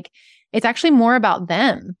feel like it's actually more about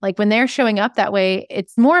them. Like when they're showing up that way,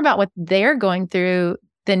 it's more about what they're going through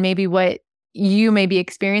than maybe what you may be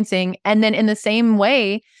experiencing. And then in the same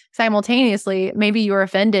way, simultaneously, maybe you're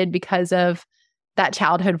offended because of that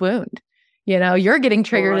childhood wound. You're getting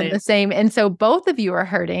triggered in the same. And so both of you are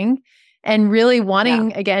hurting and really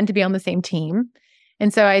wanting, again, to be on the same team.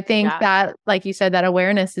 And so I think that, like you said, that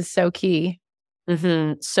awareness is so key.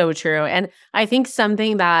 So true. And I think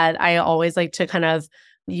something that I always like to kind of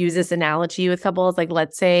use this analogy with couples, like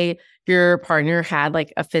let's say your partner had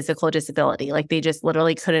like a physical disability, like they just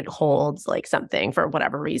literally couldn't hold like something for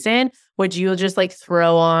whatever reason. Would you just like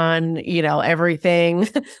throw on, everything,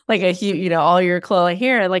 like a huge, all your clothes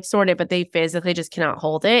here and like sort it, but they physically just cannot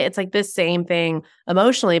hold it? It's like the same thing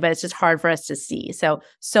emotionally, but it's just hard for us to see. So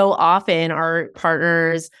often our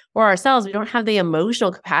partners or ourselves, we don't have the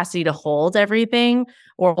emotional capacity to hold everything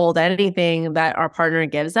or hold anything that our partner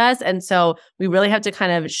gives us. And so we really have to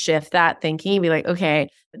kind of shift that thinking and be like, okay,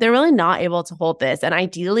 they're really not able to hold this. And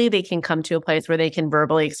ideally they can come to a place where they can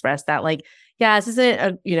verbally express that, like, yeah, this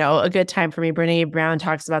isn't a good time for me. Brene Brown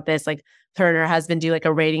talks about this, like her and her husband do like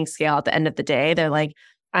a rating scale at the end of the day. They're like,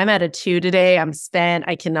 I'm at a 2 today. I'm spent.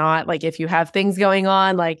 I cannot, like, if you have things going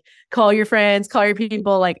on, like call your friends, call your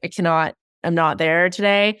people, like I'm not there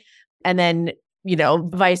today. And then,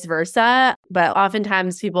 vice versa. But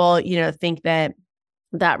oftentimes people, think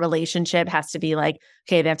that relationship has to be like,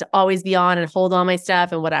 okay, they have to always be on and hold all my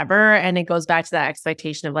stuff and whatever. And it goes back to that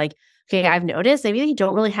expectation of like, okay, I've noticed maybe they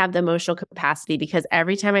don't really have the emotional capacity because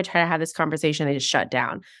every time I try to have this conversation, they just shut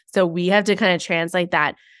down. So we have to kind of translate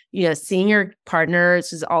that, seeing your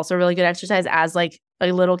partners is also a really good exercise as like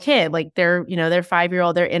a little kid, like their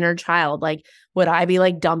 5-year-old, their inner child. Like, would I be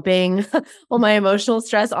like dumping all my emotional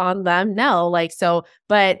stress on them? No. Like, so,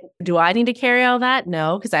 but do I need to carry all that?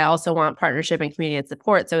 No, because I also want partnership and community and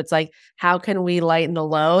support. So it's like, how can we lighten the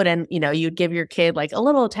load? And, you'd give your kid like a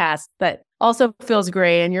little task that also feels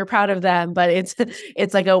great and you're proud of them, but it's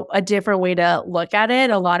like a different way to look at it.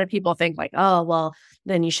 A lot of people think like, oh, well,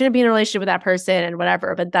 then you shouldn't be in a relationship with that person and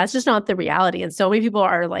whatever, but that's just not the reality. And so many people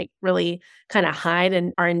are like really kind of hide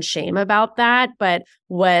and are in shame about that. But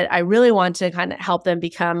what I really want to kind of help them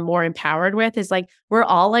become more empowered with is like, we're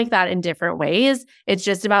all like that in different ways. It's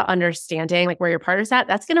just about understanding like where your partner's at.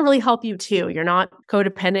 That's going to really help you too. You're not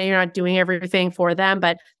codependent. You're not doing everything for them,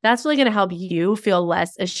 but that's really going to help you feel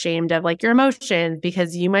less ashamed of like your emotions,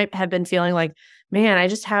 because you might have been feeling like, man, I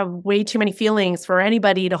just have way too many feelings for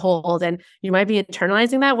anybody to hold. And you might be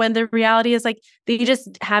internalizing that when the reality is like, they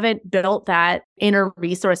just haven't built that inner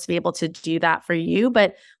resource to be able to do that for you.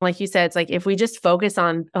 But like you said, it's like, if we just focus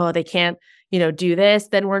on, oh, they can't, do this,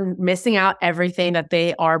 then we're missing out everything that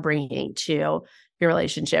they are bringing to your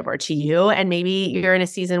relationship or to you. And maybe you're in a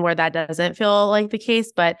season where that doesn't feel like the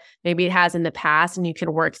case, but maybe it has in the past and you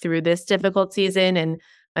can work through this difficult season. And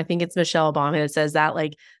I think it's Michelle Obama that says that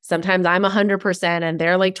like, sometimes I'm 100% and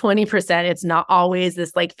they're like 20%. It's not always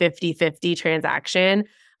this like 50-50 transaction.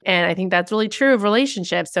 And I think that's really true of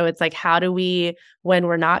relationships. So it's like, how do we, when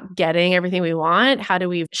we're not getting everything we want, how do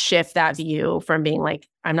we shift that view from being like,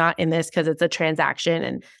 I'm not in this because it's a transaction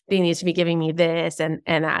and they need to be giving me this and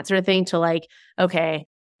that sort of thing, to like, okay,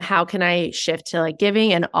 how can I shift to like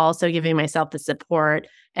giving and also giving myself the support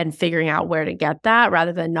and figuring out where to get that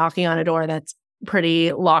rather than knocking on a door that's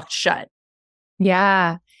pretty locked shut.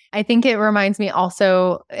 Yeah. I think it reminds me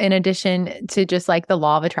also, in addition to just like the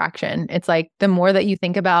law of attraction, it's like the more that you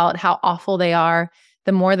think about how awful they are,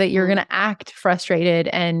 the more that you're going to act frustrated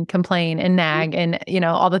and complain and nag and,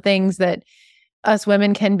 all the things that us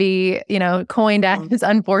women can be, coined as,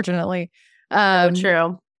 unfortunately.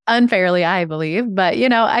 True. Unfairly, I believe. But,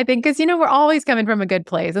 I think because, we're always coming from a good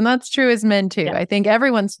place. And that's true as men too. Yeah. I think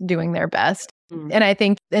everyone's doing their best. And I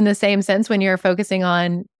think in the same sense, when you're focusing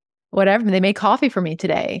on whatever, they made coffee for me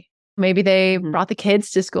today. Maybe they brought the kids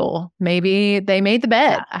to school. Maybe they made the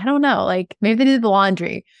bed. Yeah. I don't know. Like maybe they did the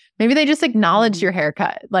laundry. Maybe they just acknowledged your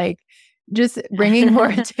haircut. Like just bringing more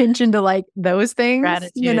attention to like those things,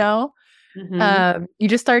 Gratitude. You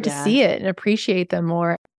just start to see it and appreciate them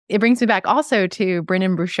more. It brings me back also to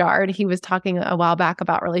Brendon Burchard. He was talking a while back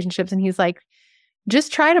about relationships and he's like,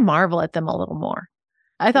 just try to marvel at them a little more.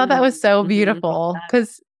 I thought that was so beautiful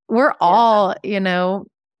because we're all,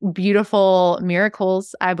 beautiful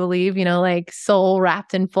miracles, I believe, like soul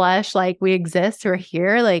wrapped in flesh, like we exist, we're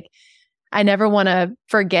here. Like I never want to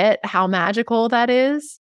forget how magical that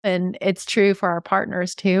is. And it's true for our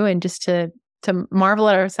partners too. And just to to marvel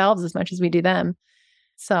at ourselves as much as we do them.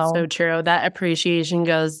 So true. That appreciation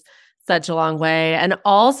goes such a long way. And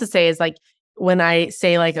also say is like, when I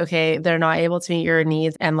say like, okay, they're not able to meet your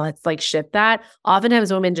needs and let's like shift that,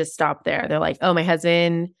 oftentimes women just stop there. They're like, oh, my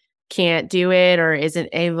husband can't do it or isn't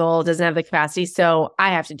able, doesn't have the capacity. So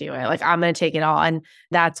I have to do it. Like, I'm going to take it all. And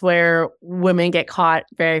that's where women get caught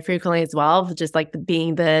very frequently as well, just like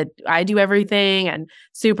being the I do everything and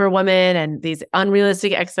superwoman and these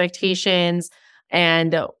unrealistic expectations.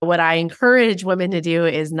 And what I encourage women to do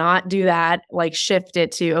is not do that, like shift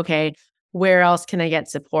it to, okay, where else can I get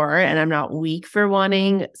support? And I'm not weak for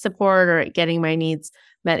wanting support or getting my needs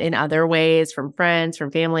met in other ways from friends,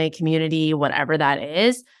 from family, community, whatever that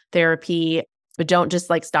is, therapy. But don't just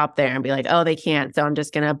like stop there and be like, oh, they can't, so I'm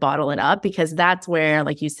just going to bottle it up, because that's where,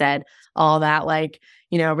 like you said, all that like,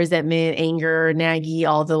 resentment, anger, naggy,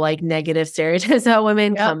 all the like negative stereotypes about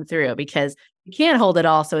women come through, because you can't hold it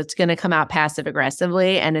all. So it's going to come out passive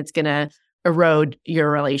aggressively and it's going to erode your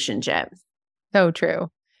relationship. So true.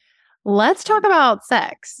 Let's talk about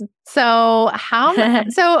sex. So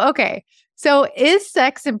okay. So is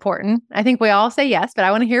sex important? I think we all say yes, but I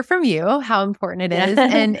want to hear from you how important it is.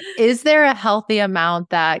 And is there a healthy amount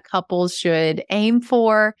that couples should aim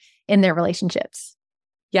for in their relationships?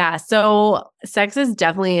 Yeah. So sex is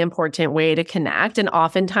definitely an important way to connect. And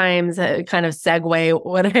oftentimes, kind of segue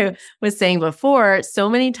what I was saying before, so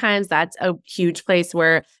many times that's a huge place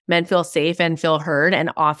where men feel safe and feel heard. And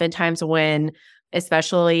oftentimes when,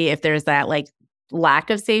 especially if there's that like lack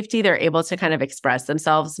of safety, they're able to kind of express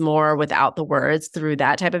themselves more without the words through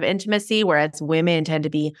that type of intimacy, whereas women tend to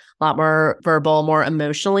be a lot more verbal, more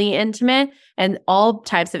emotionally intimate. And all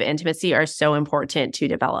types of intimacy are so important to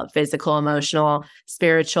develop: physical, emotional,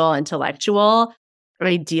 spiritual, intellectual.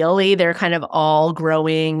 Ideally, they're kind of all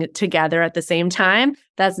growing together at the same time.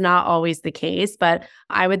 That's not always the case, but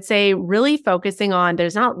I would say really focusing on,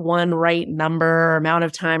 there's not one right number or amount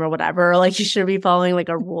of time or whatever, like you should be following like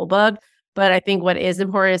a rule book. But I think what is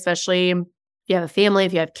important, especially if you have a family,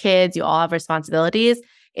 if you have kids, you all have responsibilities,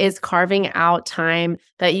 is carving out time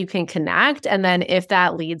that you can connect. And then if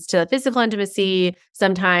that leads to physical intimacy,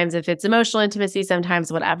 sometimes if it's emotional intimacy,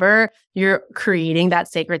 sometimes whatever, you're creating that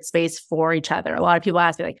sacred space for each other. A lot of people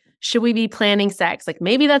ask me like, should we be planning sex? Like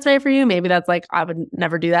maybe that's right for you. Maybe that's like, I would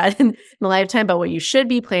never do that in a lifetime. But what you should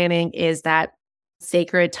be planning is that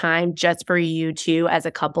sacred time just for you two as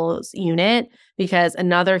a couple's unit. Because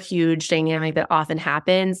another huge dynamic that often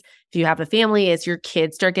happens if you have a family is your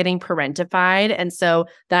kids start getting parentified. And so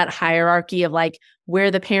that hierarchy of like where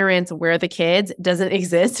the parents, where the kids doesn't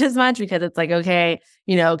exist as much, because it's like, okay,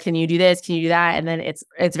 can you do this? Can you do that? And then it's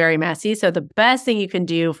very messy. So the best thing you can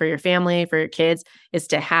do for your family, for your kids, is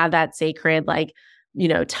to have that sacred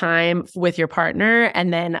time with your partner.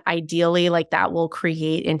 And then ideally like that will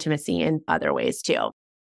create intimacy in other ways too.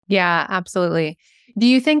 Yeah, absolutely. Do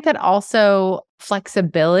you think that also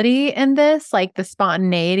flexibility in this, like the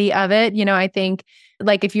spontaneity of it? I think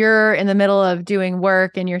like if you're in the middle of doing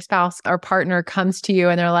work and your spouse or partner comes to you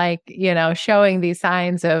and they're like, showing these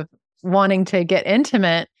signs of wanting to get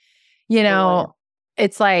intimate,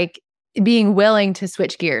 it's like being willing to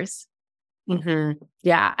switch gears. Mm-hmm.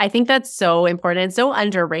 Yeah, I think that's so important and so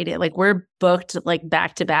underrated. Like we're booked like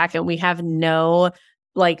back to back and we have no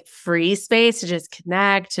like free space to just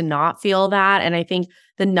connect, to not feel that. And I think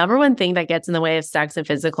the number one thing that gets in the way of sex and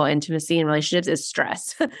physical intimacy in relationships is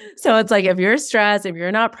stress. So it's like if you're stressed, if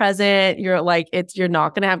you're not present, you're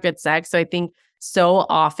not going to have good sex. So I think so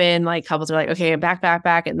often like couples are like, okay,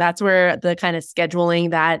 back. And that's where the kind of scheduling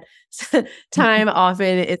that time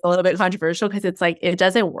often is a little bit controversial, because it's like, it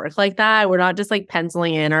doesn't work like that. We're not just like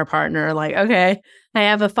penciling in our partner, like, okay, I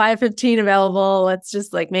have a 5:15 available. Let's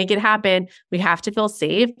just like make it happen. We have to feel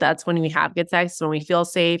safe. That's when we have good sex. When we feel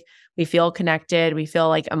safe, we feel connected, we feel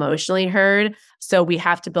like emotionally heard. So we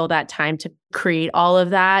have to build that time to create all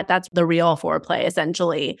of that. That's the real foreplay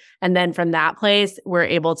essentially. And then from that place, we're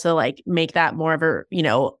able to like make that more of a,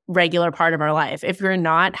 regular part of our life. If you're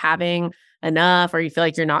not having enough or you feel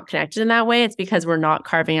like you're not connected in that way, it's because we're not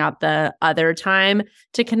carving out the other time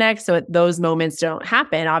to connect. So those moments don't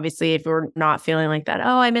happen. Obviously, if we're not feeling like that,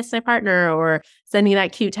 oh, I miss my partner, or sending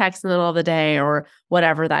that cute text in the middle of the day or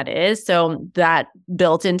whatever that is. So that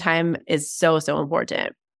built-in time is so, so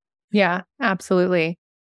important. Yeah, absolutely.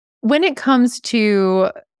 When it comes to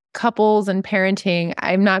couples and parenting,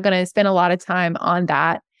 I'm not going to spend a lot of time on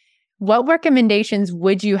that. What recommendations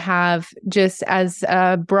would you have just as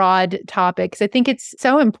a broad topic? Because I think it's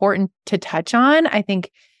so important to touch on. I think,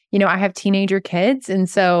 I have teenager kids. And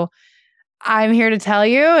so I'm here to tell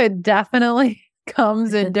you, it definitely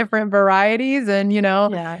comes in different varieties. And,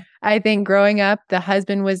 Yeah. I think growing up, the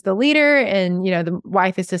husband was the leader and, the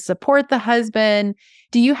wife is to support the husband.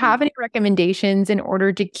 Do you have any recommendations in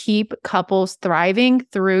order to keep couples thriving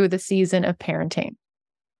through the season of parenting?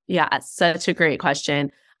 Yeah, such a great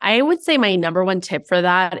question. I would say my number one tip for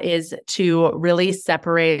that is to really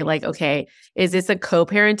separate, like, okay, is this a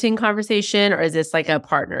co-parenting conversation or is this like a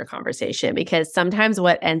partner conversation? Because sometimes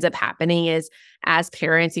what ends up happening is as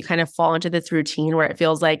parents, you kind of fall into this routine where it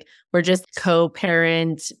feels like we're just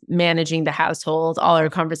co-parent managing the household. All our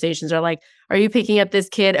conversations are like, are you picking up this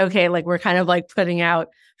kid? Okay, like we're kind of like putting out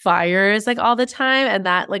fires like all the time. And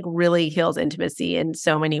that like really kills intimacy in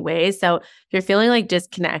so many ways. So if you're feeling like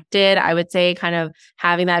disconnected, I would say kind of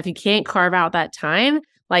having that, if you can't carve out that time,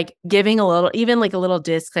 like giving a little, even like a little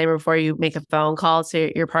disclaimer before you make a phone call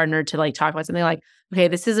to your partner to like talk about something like, okay,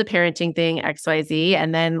 this is a parenting thing, XYZ,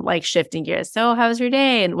 and then like shifting gears. So how's your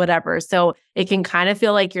day and whatever. So it can kind of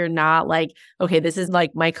feel like you're not like, okay, this is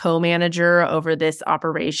like my co-manager over this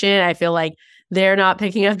operation. I feel like they're not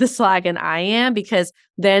picking up the slack and I am, because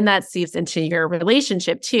then that seeps into your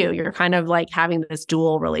relationship too. You're kind of like having this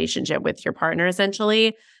dual relationship with your partner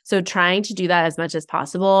essentially. So trying to do that as much as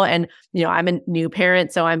possible. And, I'm a new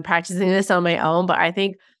parent, so I'm practicing this on my own, but I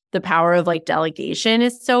think the power of like delegation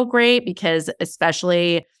is so great because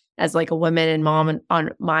especially as like a woman and mom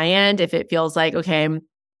on my end, if it feels like, okay,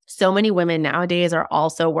 so many women nowadays are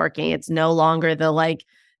also working. It's no longer the like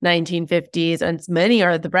 1950s and many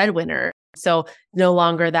are the breadwinner. So no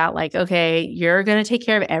longer that like, okay, you're going to take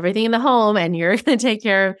care of everything in the home and you're going to take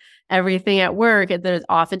care of everything at work. And there's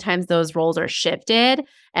oftentimes those roles are shifted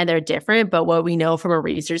and they're different. But what we know from a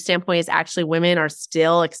research standpoint is actually women are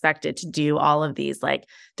still expected to do all of these like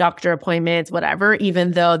doctor appointments, whatever,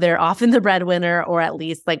 even though they're often the breadwinner or at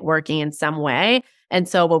least like working in some way. And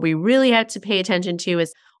so what we really have to pay attention to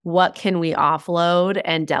is what can we offload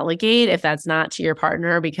and delegate if that's not to your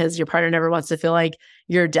partner, because your partner never wants to feel like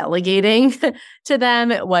you're delegating to them.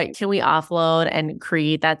 What can we offload and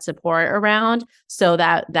create that support around so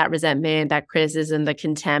that that resentment, that criticism, the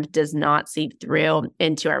contempt does not seep through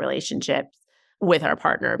into our relationship with our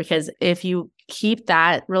partner? Because if you keep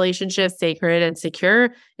that relationship sacred and secure,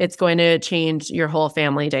 it's going to change your whole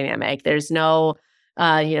family dynamic. There's no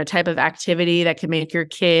type of activity that can make your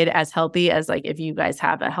kid as healthy as like if you guys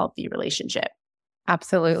have a healthy relationship.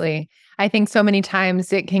 Absolutely. I think so many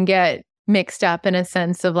times it can get mixed up in a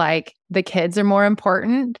sense of like the kids are more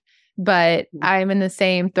important, but I'm in the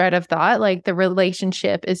same thread of thought. Like the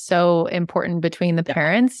relationship is so important between the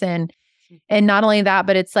parents and not only that,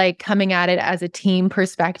 but it's like coming at it as a team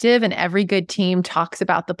perspective, and every good team talks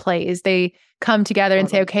about the plays. They come together and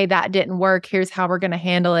say, okay, that didn't work. Here's how we're going to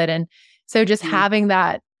handle it. And so just having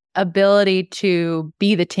that ability to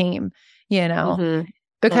be the team, because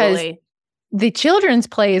Totally. the children's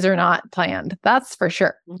plays are not planned. That's for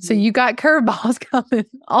sure. So you got curveballs coming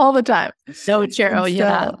all the time. So true. Oh,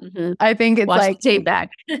 yeah. I think it's Watch like the tape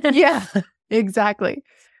back. yeah, exactly.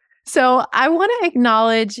 So I want to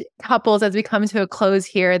acknowledge couples as we come to a close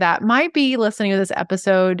here that might be listening to this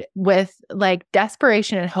episode with like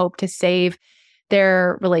desperation and hope to save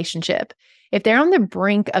their relationship. If they're on the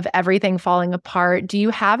brink of everything falling apart, do you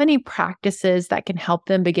have any practices that can help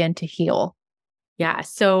them begin to heal? Yeah.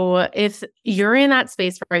 So if you're in that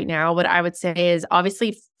space right now, what I would say is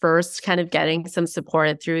obviously first kind of getting some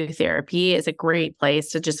support through therapy is a great place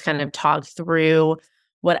to just kind of talk through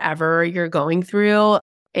whatever you're going through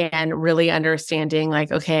and really understanding like,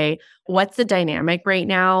 okay, what's the dynamic right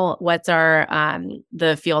now? What's our,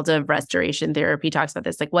 the field of restoration therapy talks about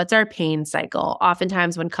this, like what's our pain cycle?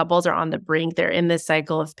 Oftentimes when couples are on the brink, they're in this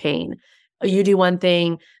cycle of pain. You do one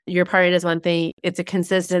thing, your partner does one thing, it's a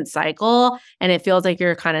consistent cycle and it feels like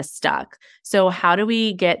you're kind of stuck. So how do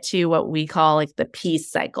we get to what we call like the peace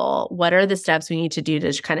cycle? What are the steps we need to do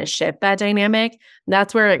to kind of shift that dynamic? And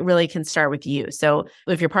that's where it really can start with you. So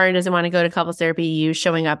if your partner doesn't want to go to couples therapy, you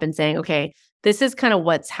showing up and saying, okay, this is kind of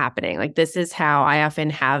what's happening. Like this is how I often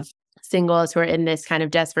have singles who are in this kind of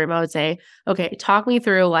desperate mode say, okay, talk me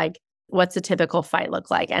through like, what's a typical fight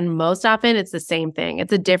look like? And most often it's the same thing.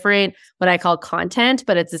 It's a different, what I call content,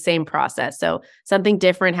 but it's the same process. So something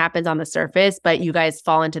different happens on the surface, but you guys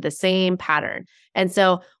fall into the same pattern. And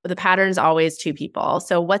so the pattern is always two people.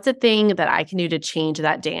 So what's a thing that I can do to change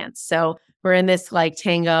that dance? So we're in this like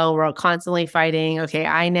tango, we're constantly fighting. Okay,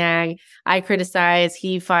 I nag, I criticize,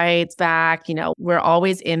 he fights back. We're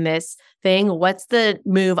always in this thing. What's the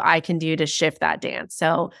move I can do to shift that dance?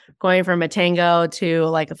 So going from a tango to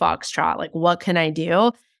like a foxtrot, like what can I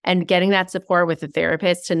do? and getting that support with the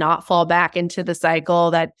therapist to not fall back into the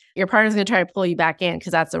cycle that your partner's going to try to pull you back in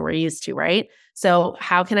because that's what we're used to, right? So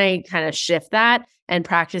how can I kind of shift that and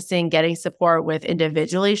practicing getting support with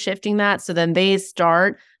individually shifting that so then they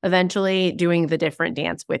start eventually doing the different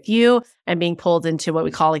dance with you and being pulled into what we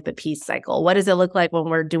call like the peace cycle. What does it look like when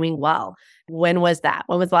we're doing well? When was that?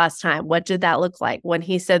 When was the last time? What did that look like? When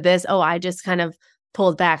he said this, oh, I just kind of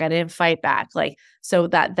pulled back. I didn't fight back. Like, so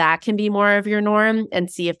that can be more of your norm and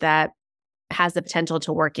see if that has the potential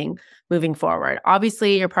to working moving forward.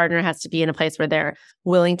 Obviously, your partner has to be in a place where they're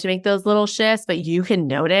willing to make those little shifts, but you can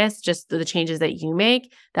notice just the changes that you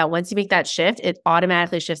make, that once you make that shift, it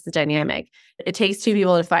automatically shifts the dynamic. It takes two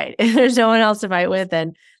people to fight. If there's no one else to fight with,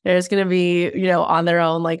 then there's going to be, on their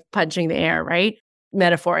own, like punching the air, right?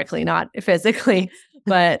 Metaphorically, not physically.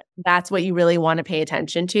 But that's what you really want to pay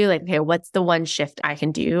attention to. Like, okay, what's the one shift I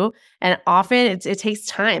can do? And often it takes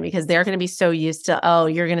time because they're going to be so used to, oh,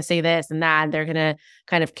 you're going to say this and that. And they're going to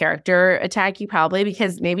kind of character attack you probably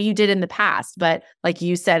because maybe you did in the past. But like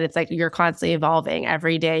you said, it's like you're constantly evolving.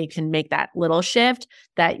 Every day you can make that little shift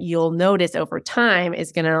that you'll notice over time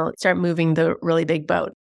is going to start moving the really big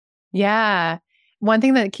boat. Yeah. One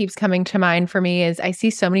thing that keeps coming to mind for me is I see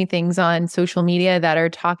so many things on social media that are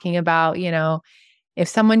talking about, if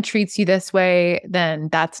someone treats you this way, then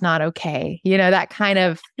that's not okay. That kind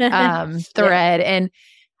of thread. Yeah. And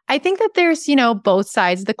I think that there's, both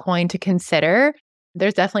sides of the coin to consider.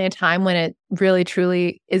 There's definitely a time when it really,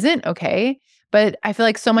 truly isn't okay. But I feel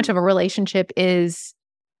like so much of a relationship is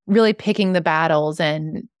really picking the battles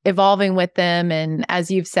and evolving with them. And as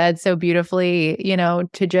you've said so beautifully,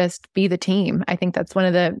 to just be the team. I think that's one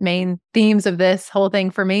of the main themes of this whole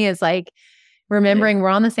thing for me is like remembering we're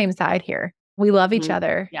on the same side here. We love each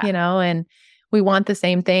other, and we want the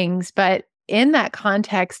same things. But in that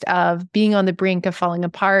context of being on the brink of falling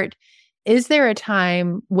apart, is there a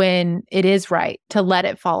time when it is right to let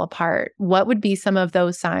it fall apart? What would be some of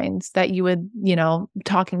those signs that you would,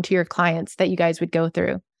 talking to your clients that you guys would go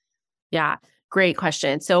through? Yeah, great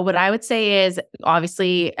question. So what I would say is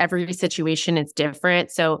obviously every situation is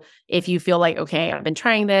different. So if you feel like, okay, I've been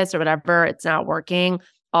trying this or whatever, it's not working,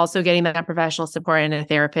 also getting that professional support and a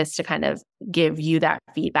therapist to kind of give you that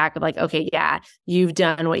feedback of like, okay, yeah, you've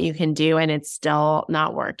done what you can do and it's still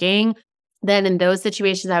not working. Then in those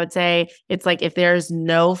situations, I would say it's like if there's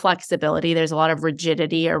no flexibility, there's a lot of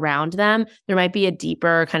rigidity around them, there might be a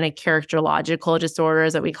deeper kind of characterological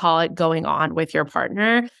disorders that we call it going on with your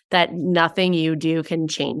partner that nothing you do can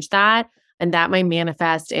change that. And that might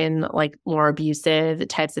manifest in like more abusive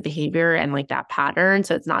types of behavior and like that pattern.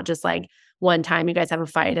 So it's not just like one time you guys have a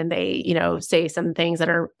fight and they, say some things that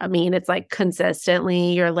are, it's like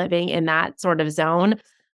consistently you're living in that sort of zone.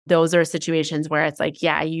 Those are situations where it's like,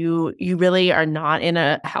 yeah, you really are not in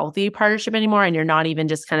a healthy partnership anymore. And you're not even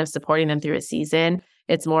just kind of supporting them through a season.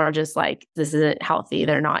 It's more just like, this isn't healthy.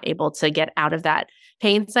 They're not able to get out of that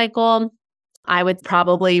pain cycle. I would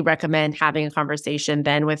probably recommend having a conversation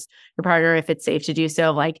then with your partner if it's safe to do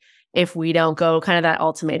so. Like, if we don't go kind of that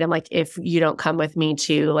ultimatum, like if you don't come with me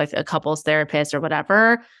to like a couples therapist or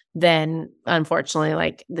whatever, then unfortunately,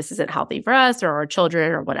 like this isn't healthy for us or our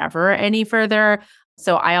children or whatever any further.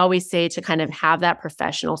 So I always say to kind of have that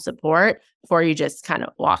professional support before you just kind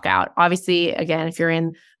of walk out. Obviously, again, if you're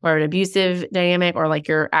in more of an abusive dynamic or like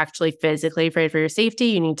you're actually physically afraid for your safety,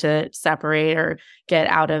 you need to separate or get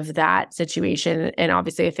out of that situation. And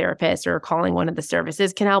obviously a therapist or calling one of the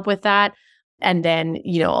services can help with that. And then,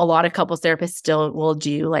 a lot of couples therapists still will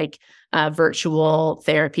do like virtual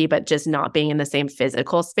therapy, but just not being in the same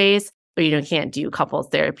physical space. But you can't do couples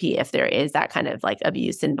therapy if there is that kind of like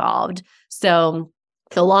abuse involved. So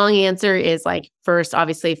the long answer is like, first,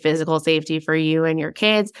 obviously physical safety for you and your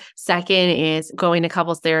kids. Second is going to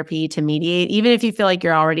couples therapy to mediate, even if you feel like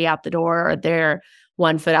you're already out the door or they're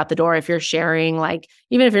one foot out the door. If you're sharing, like,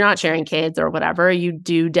 even if you're not sharing kids or whatever, you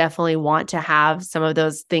do definitely want to have some of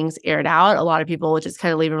those things aired out. A lot of people will just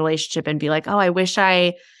kind of leave a relationship and be like, oh, I wish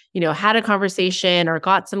I, had a conversation or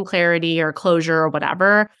got some clarity or closure or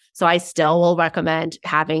whatever. So I still will recommend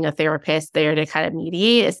having a therapist there to kind of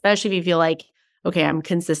mediate, especially if you feel like, okay, I'm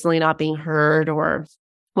consistently not being heard or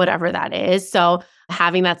whatever that is. So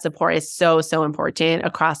having that support is so, so important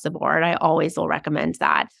across the board. I always will recommend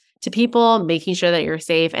that to people, making sure that you're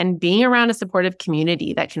safe and being around a supportive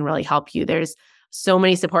community that can really help you. There's so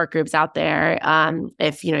many support groups out there.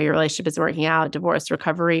 If, your relationship is working out, divorce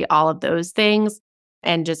recovery, all of those things.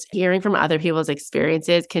 And just hearing from other people's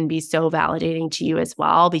experiences can be so validating to you as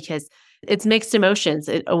well, because it's mixed emotions.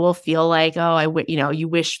 It will feel like, oh, you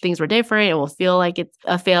wish things were different. It will feel like it's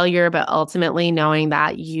a failure, but ultimately knowing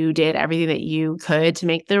that you did everything that you could to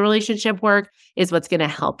make the relationship work is what's going to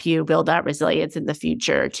help you build that resilience in the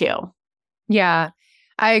future too. Yeah,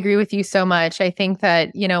 I agree with you so much. I think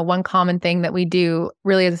that, one common thing that we do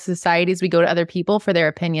really as a society is we go to other people for their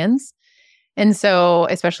opinions. And so,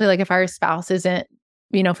 especially like if our spouse isn't,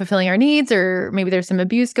 fulfilling our needs, or maybe there's some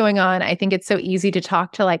abuse going on, I think it's so easy to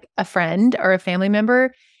talk to like a friend or a family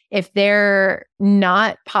member if they're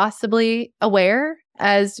not possibly aware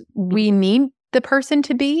as we need the person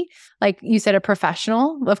to be. Like you said, a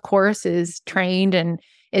professional, of course, is trained and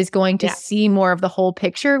is going to see more of the whole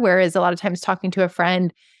picture. Whereas a lot of times talking to a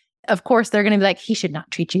friend, of course, they're going to be like, he should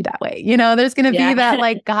not treat you that way. There's going to be that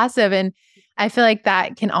like gossip. And I feel like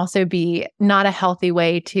that can also be not a healthy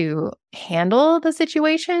way to handle the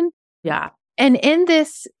situation. Yeah. And in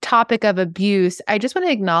this topic of abuse, I just want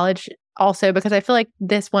to acknowledge also, because I feel like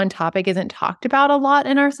this one topic isn't talked about a lot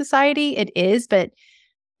in our society. It is, but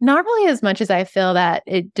not really as much as I feel that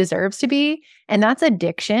it deserves to be. And that's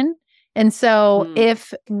addiction. And so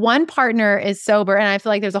if one partner is sober, and I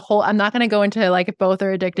feel like there's a whole, I'm not going to go into like if both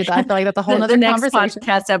are addicted, I feel like that's a whole other conversation.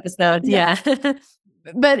 Podcast episode. Yeah.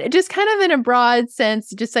 But just kind of in a broad sense,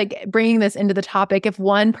 just like bringing this into the topic, if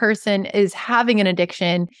one person is having an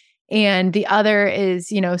addiction and the other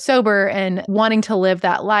is, sober and wanting to live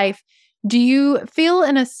that life, do you feel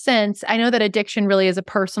in a sense, I know that addiction really is a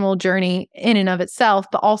personal journey in and of itself,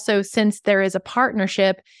 but also since there is a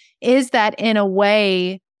partnership, is that in a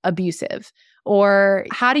way abusive? Or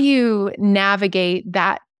how do you navigate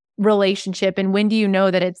that relationship? And when do you know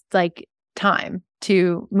that it's like time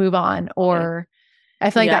to move on? Or I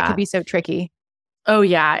feel like that could be so tricky. Oh,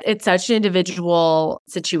 yeah. It's such an individual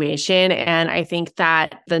situation. And I think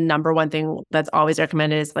that the number one thing that's always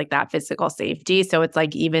recommended is like that physical safety. So it's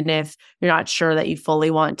like, even if you're not sure that you fully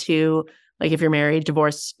want to, like if you're married,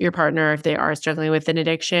 divorce your partner, if they are struggling with an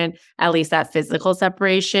addiction, at least that physical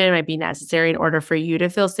separation might be necessary in order for you to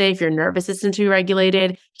feel safe, your nervous system to be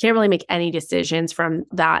regulated. You can't really make any decisions from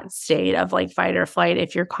that state of like fight or flight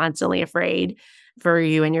if you're constantly afraid for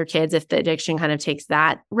you and your kids, if the addiction kind of takes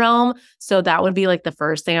that realm. So that would be like the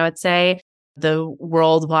first thing I would say. The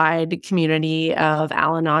worldwide community of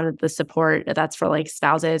Al-Anon, the support that's for like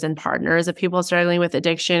spouses and partners of people struggling with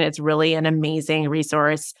addiction, it's really an amazing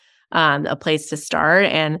resource, a place to start.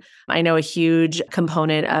 And I know a huge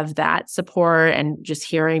component of that support and just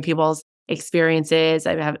hearing people's experiences,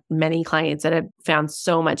 I have many clients that have found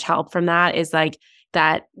so much help from that, is like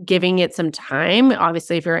that giving it some time.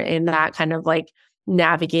 Obviously, if you're in that kind of like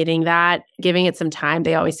navigating that, giving it some time,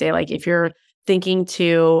 they always say like if you're thinking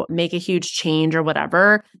to make a huge change or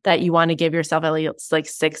whatever, that you want to give yourself at least like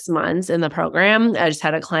 6 months in the program. I just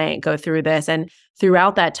had a client go through this, and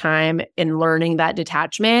throughout that time in learning that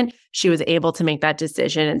detachment, she was able to make that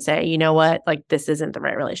decision and say, you know what, like this isn't the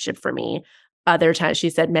right relationship for me. Other times,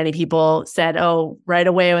 she said many people said, oh, right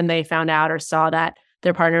away when they found out or saw that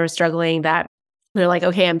their partner was struggling, that they're like,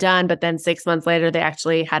 okay, I'm done. But then 6 months later, they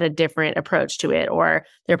actually had a different approach to it, or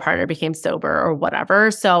their partner became sober or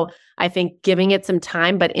whatever. So I think giving it some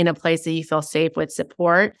time, but in a place that you feel safe with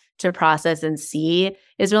support to process and see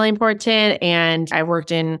is really important. And I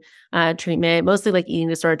worked in treatment, mostly like eating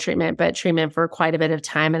disorder treatment, but treatment for quite a bit of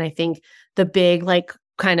time. And I think the big like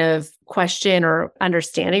kind of question or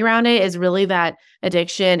understanding around it is really that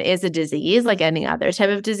addiction is a disease like any other type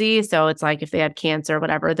of disease. So it's like if they had cancer or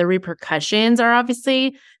whatever, the repercussions are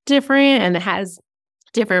obviously different and it has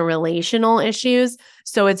different relational issues.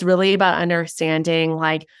 So it's really about understanding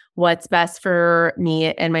like what's best for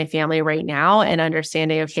me and my family right now, and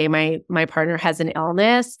understanding, okay, my partner has an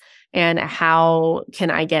illness, and how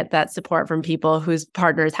can I get that support from people whose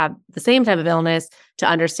partners have the same type of illness to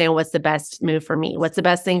understand what's the best move for me. What's the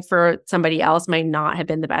best thing for somebody else might not have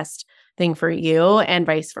been the best thing for you, and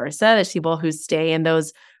vice versa. There's people who stay in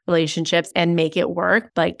those relationships and make it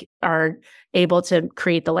work, like are able to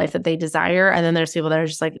create the life that they desire. And then there's people that are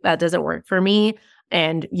just like, that doesn't work for me.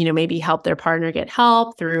 And, maybe help their partner get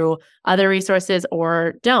help through other resources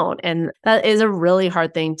or don't. And that is a really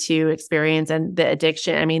hard thing to experience. And the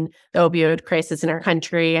addiction, I mean, the opioid crisis in our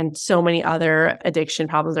country and so many other addiction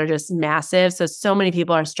problems are just massive. So many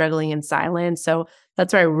people are struggling in silence. So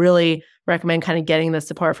that's why I really recommend kind of getting the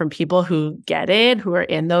support from people who get it, who are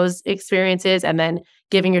in those experiences, and then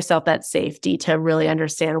giving yourself that safety to really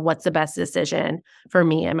understand what's the best decision for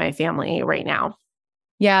me and my family right now.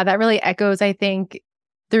 Yeah, that really echoes, I think,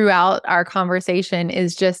 throughout our conversation,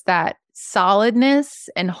 is just that solidness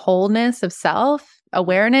and wholeness of self,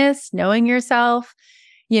 awareness, knowing yourself.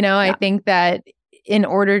 I think that in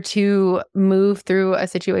order to move through a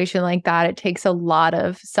situation like that, it takes a lot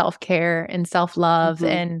of self-care and self-love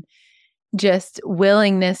and just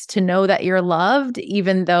willingness to know that you're loved,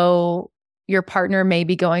 even though your partner may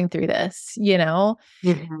be going through this,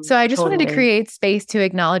 So I just wanted to create space to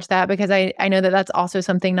acknowledge that, because I know that that's also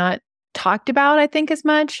something not talked about, I think, as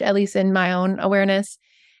much, at least in my own awareness.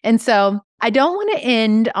 And so I don't want to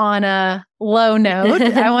end on a low note.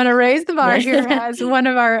 I want to raise the bar here as one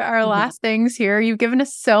of our last things here. You've given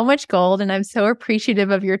us so much gold, and I'm so appreciative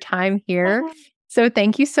of your time here. So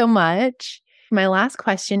thank you so much. My last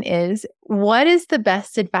question is, what is the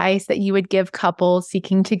best advice that you would give couples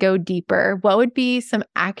seeking to go deeper? What would be some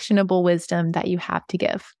actionable wisdom that you have to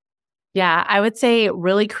give? Yeah, I would say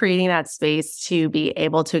really creating that space to be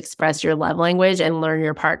able to express your love language and learn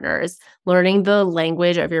your partner's. Learning the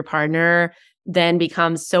language of your partner then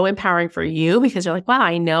becomes so empowering for you, because you're like, wow,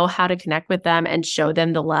 I know how to connect with them and show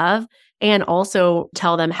them the love, and also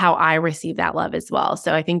tell them how I receive that love as well.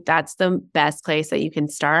 So I think that's the best place that you can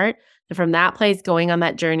start. And from that place, going on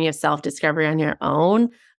that journey of self-discovery on your own,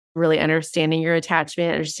 really understanding your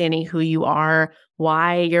attachment, understanding who you are,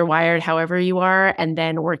 why you're wired however you are, and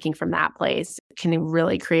then working from that place can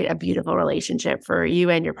really create a beautiful relationship for you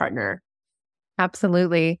and your partner.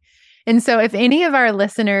 Absolutely. And so if any of our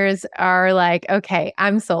listeners are like, okay,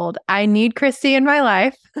 I'm sold, I need Christie in my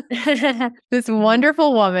life, this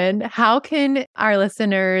wonderful woman, how can our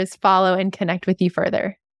listeners follow and connect with you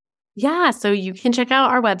further? Yeah, so you can check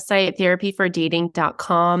out our website,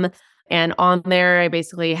 therapyfordating.com. And on there, I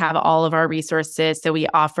basically have all of our resources. So we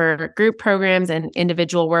offer group programs and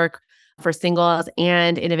individual work for singles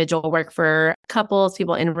and individual work for couples,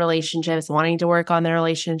 people in relationships wanting to work on their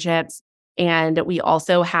relationships. And we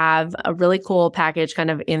also have a really cool package kind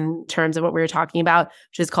of in terms of what we were talking about,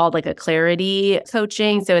 which is called like a clarity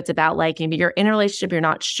coaching. So it's about like maybe you're in a relationship, you're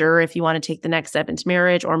not sure if you want to take the next step into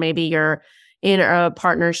marriage, or maybe you're in a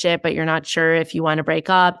partnership, but you're not sure if you want to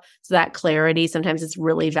break up. So that clarity sometimes is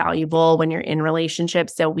really valuable when you're in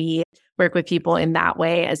relationships. So we work with people in that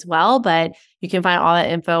way as well. But you can find all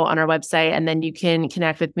that info on our website, and then you can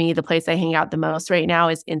connect with me. The place I hang out the most right now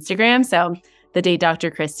is Instagram. So The Date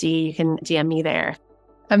Dr. Christie, you can DM me there.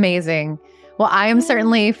 Amazing. Well, I am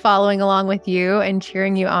certainly following along with you and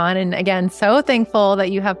cheering you on. And again, so thankful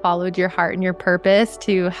that you have followed your heart and your purpose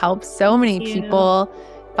to help so many people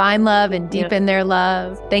find love and deepen their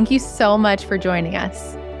love. Thank you so much for joining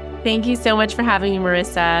us. Thank you so much for having me,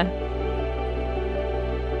 Marissa.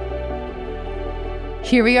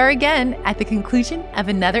 Here we are again at the conclusion of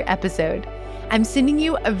another episode. I'm sending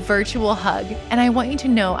you a virtual hug, and I want you to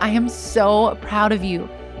know I am so proud of you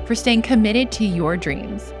for staying committed to your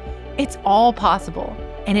dreams. It's all possible,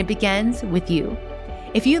 and it begins with you.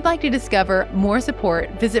 If you'd like to discover more support,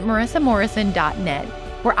 visit marissamorrison.net,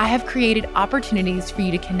 where I have created opportunities for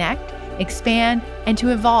you to connect, expand, and to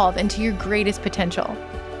evolve into your greatest potential.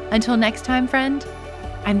 Until next time, friend,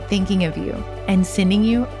 I'm thinking of you and sending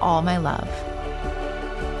you all my love.